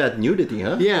about that nudity,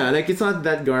 huh? Yeah, like it's not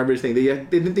that garbage thing.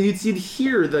 You'd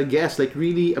hear the guests like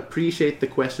really appreciate the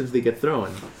questions they get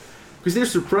thrown. Because they're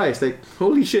surprised, like,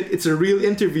 holy shit, it's a real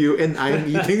interview and I'm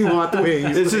eating hot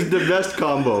wings. This is the best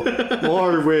combo.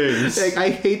 More wings. Like, I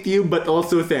hate you, but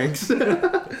also thanks. So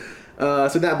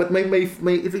that, but my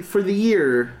for the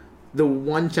year, the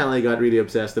one channel I got really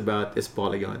obsessed about is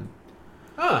Polygon.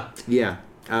 Ah, Yeah.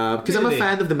 Because I'm a Really?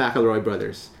 fan of the McElroy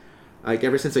brothers. Like,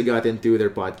 ever since I got into their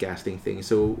podcasting thing.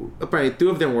 So, apparently, two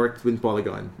of them worked with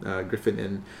Polygon.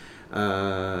 Griffin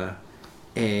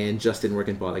and Justin work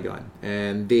in Polygon.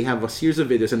 And they have a series of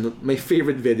videos. And my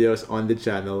favorite videos on the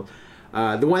channel,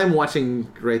 the one I'm watching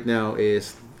right now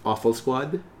is Awful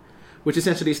Squad, which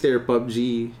essentially is their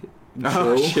PUBG show.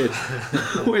 Oh, shit.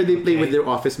 Where they play Okay. with their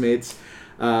office mates.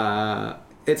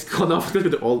 It's called off because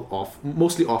they're all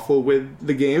mostly awful with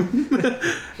the game,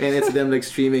 and it's them like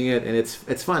streaming it, and it's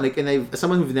fun. Like, and as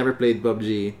someone who's never played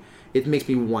PUBG, it makes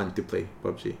me want to play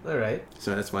PUBG. all right.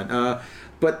 So that's fun.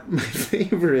 But my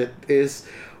favorite is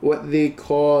what they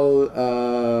call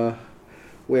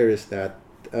where is that?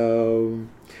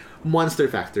 Monster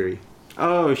Factory.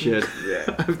 Oh, shit.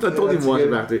 I've told you that's Monster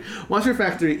good. Factory. Monster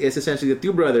Factory is essentially the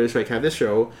two brothers like have this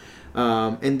show,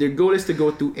 and their goal is to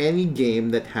go to any game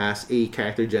that has a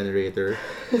character generator,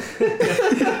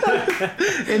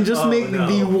 and just Oh, make no.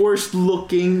 the worst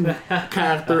looking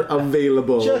character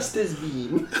available. Justice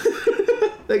Beam.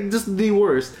 Like just the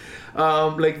worst.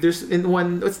 Like there's in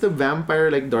one. What's the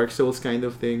vampire like Dark Souls kind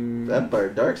of thing? Vampire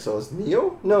Dark Souls.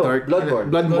 Neo? No, Bloodborne.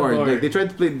 Bloodborne. Bloodborne. Like they tried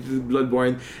to play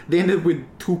Bloodborne. They ended up with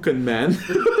Toucan Man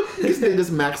because they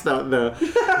just maxed out the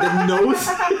nose.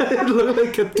 It looked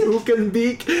like a toucan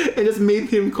beak and just made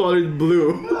him colored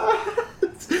blue.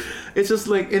 It's just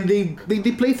like, and they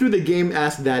play through the game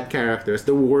as that character, as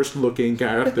the worst looking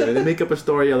character, and they make up a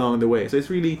story along the way. So it's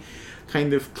really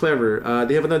kind of clever.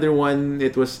 They have another one.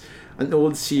 It was an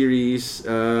old series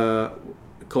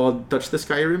called Touch the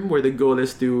Skyrim, where the goal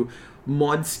is to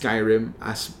mod Skyrim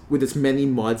with as many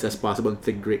mods as possible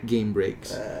until the game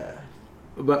breaks.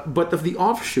 But of the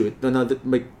offshoot, another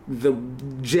like the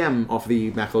gem of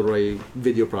the McElroy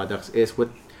video products is what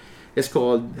is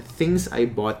called Things I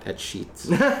Bought at Sheets.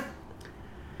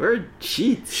 Where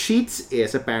Sheets? Sheets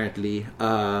is apparently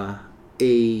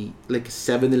a like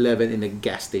 7-Eleven in a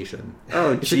gas station.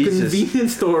 Oh, It's Jesus. a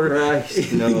convenience store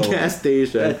Christ, in no. a gas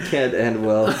station. That can't end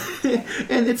well.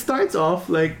 And it starts off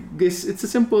like this. It's a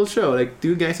simple show, like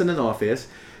two guys in an office.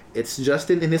 It's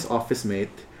Justin and his office mate,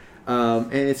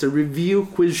 and it's a review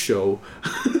quiz show,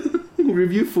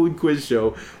 review food quiz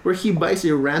show, where he buys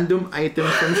a random item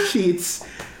from Sheets,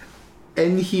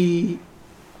 and he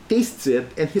tastes it,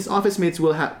 and his office mate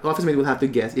will have to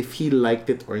guess if he liked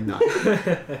it or not.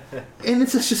 And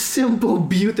it's such a simple,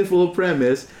 beautiful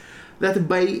premise that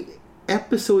by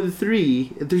episode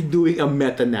 3, they're doing a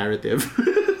meta narrative.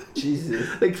 Jesus.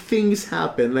 Like things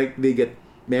happen, like they get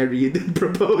married and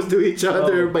propose to each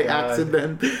other Oh, by God.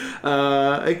 accident.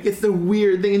 Like it's the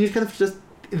weird thing, and it's kind of just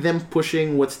them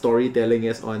pushing what storytelling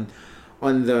is on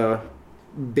the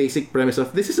basic premise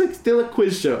of this is like still a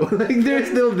quiz show. Like there's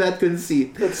still that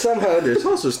conceit. But somehow there's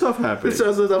also stuff happening. There's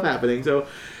also stuff happening. So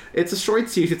it's a short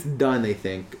series. It's done, I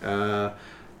think.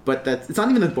 But it's not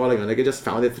even on Polygon. Like I just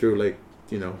found it through like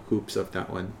Hoops of that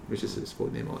one, which is his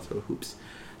full name also, Hoops.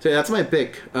 So yeah, that's my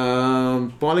pick.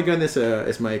 Polygon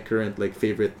is my current like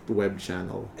favorite web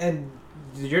channel. And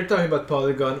you're talking about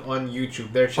Polygon on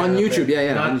YouTube. Their channel. On YouTube,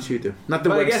 yeah, Not, on YouTube. Not the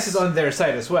but I web. guess it's on their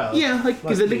site as well. Yeah, like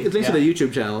Must it be, links to yeah. the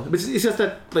YouTube channel, but it's just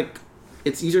that like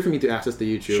it's easier for me to access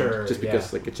the YouTube Sure, just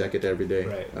because yeah. like I check it every day.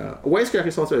 Right. Wisecrack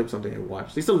is also something I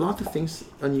watch. There's a lot of things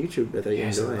on YouTube that I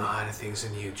There's a enjoy. lot of things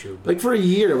on YouTube. Like for a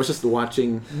year, I was just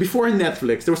watching before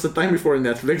Netflix. There was a time before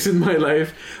Netflix in my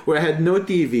life where I had no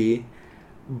TV,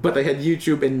 but I had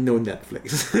YouTube and no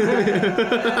Netflix.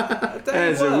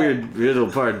 That's a weird little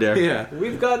part there. Yeah.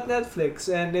 We've got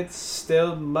Netflix, and it's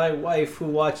still my wife who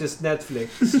watches Netflix.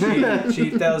 She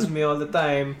tells me all the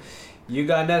time, "You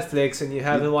got Netflix, and you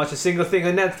haven't watched a single thing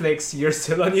on Netflix. You're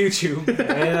still on YouTube."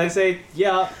 And I say,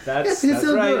 "Yeah, It's that's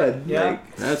still right. good. Yeah,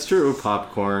 Like, That's true.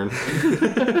 Popcorn.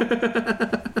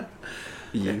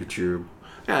 YouTube.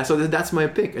 yeah, so that's my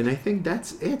pick, and I think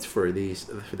that's it for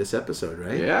this episode,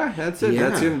 right? Yeah, that's it. Yeah.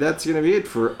 That's gonna be it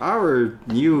for our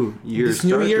New Year's This New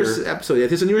starter. Year's episode. Yeah,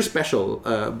 it's a New Year's special.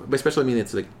 By special I mean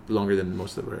it's like longer than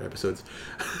most of our episodes.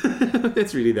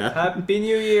 It's really that. Happy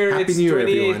New Year! Happy It's New Year,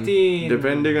 everyone. 2018.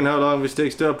 Depending on how long this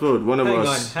takes to upload, one of Hang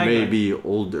us on, hang may on. be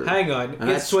older. Hang on,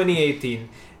 That's- it's 2018.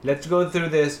 Let's go through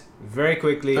this very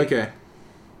quickly. Okay.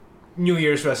 New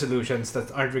Year's resolutions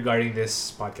that aren't regarding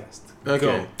this podcast. Okay.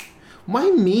 Go.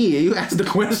 Why me? You asked the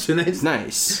question. It's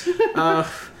nice.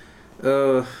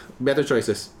 Better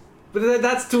choices. But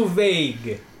that's too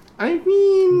vague. I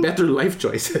mean, Better life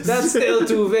choices. That's still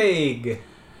too vague.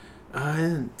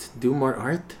 And do more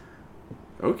art.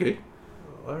 okay.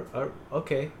 Or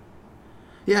okay.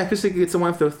 Yeah, because like, it's one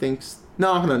of those things.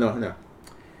 No.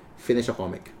 Finish a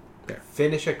comic. There.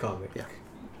 Finish a comic. Yeah.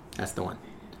 That's the one.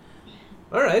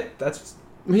 All right. That's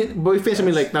I mean, by finish, I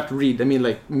mean like not read. I mean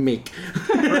like make.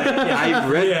 I've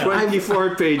read Yeah.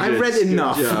 24 pages. I've read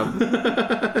enough. Good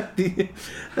job.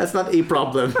 That's not a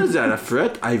problem. Is that a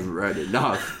threat? I've read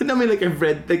enough. No, I mean like I've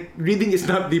read. Like reading is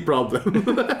not the problem.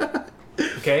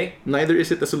 okay. Neither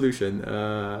is it a solution.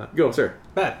 Go, sir.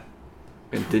 Bad.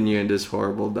 Continue in this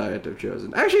horrible diet I've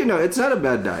chosen. Actually, no, it's not a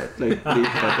bad diet.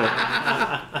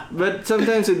 But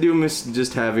sometimes I do miss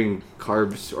just having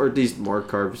carbs, or at least more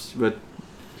carbs. But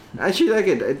I actually like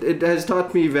it. It has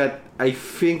taught me that I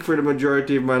think for the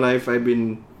majority of my life I've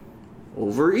been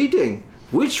overeating,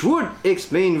 which would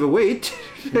explain the weight.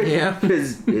 Yeah.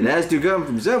 Because it has to come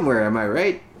from somewhere. Am I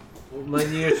right? My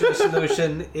New Year's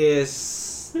resolution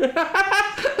is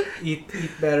eat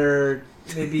better.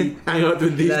 Maybe Hang out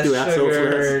with these less two assholes.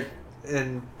 sugar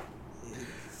and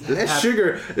Less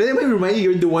sugar. Let me remind you,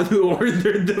 you're the one who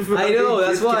ordered the. I know,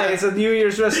 that's Kit why Kat. it's a New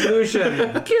Year's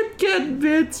resolution. Kit Kat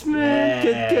bits, man.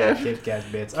 Kit Kat. Kit Kat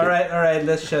bits. All right.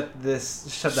 Let's shut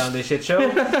down this shit show.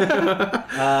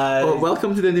 Oh,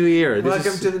 welcome to the new year.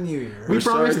 Welcome to the new year. We We're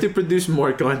promised sorry. to produce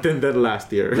more content than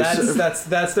last year.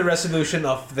 That's the resolution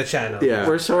of the channel. Yeah.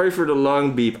 We're sorry for the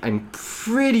long beep. I'm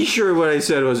pretty sure what I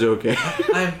said was okay.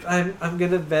 I'm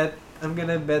gonna bet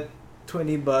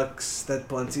 $20 that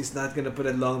Ponzi's not gonna put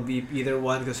a long beep, either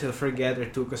one because he'll forget or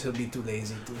two because he'll be too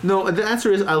lazy to. No, the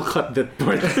answer is I'll cut that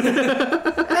part.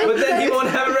 But then he won't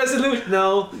have a resolution.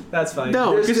 No, that's fine.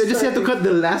 No, There's because I just have to cut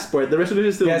the last part. The resolution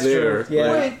is still That's there. true,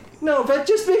 yeah. Wait, no, that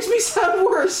just makes me sound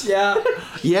worse. Yeah.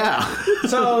 Yeah.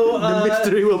 So The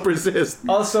mystery will persist.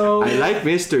 also I like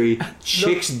mystery.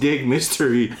 Chicks dig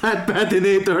mystery. At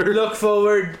Patinator. look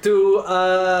forward to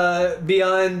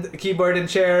Beyond Keyboard and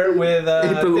Chair with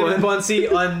April Tim and 1.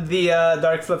 Ponzi on the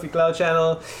Dark Fluffy Cloud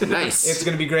channel. Nice. It's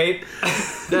gonna be great.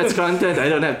 That's content I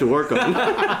don't have to work on.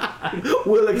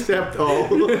 We'll accept all.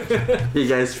 You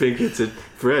guys think it's a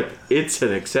threat? It's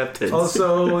an acceptance.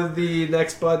 Also, the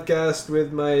next podcast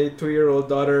with my 2-year-old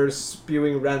daughter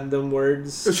spewing random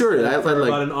words. Sure, I for like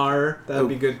about an hour. That'd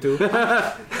be good too.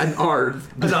 an R.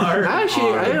 An hour.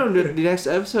 Actually, I don't know. The next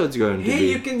episode's going to be. Hey,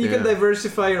 you can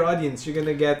diversify your audience. You're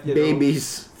gonna get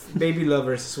Babies. baby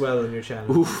lovers as well on your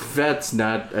channel. Oof, that's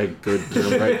not a good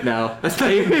deal right now. That's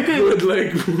not even good,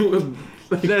 like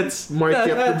That's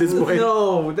market at this point.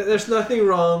 No, there's nothing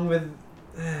wrong with.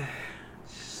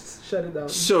 Shut it down.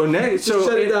 so next. So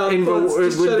shut it down, in Fonz, the,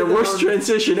 just with shut the it worst down.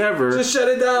 transition ever. Just shut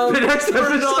it down. The next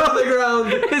Burn it all to the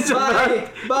ground. is Bye.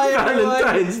 about Bye, everyone.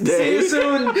 Valentine's Day. See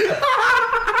you soon.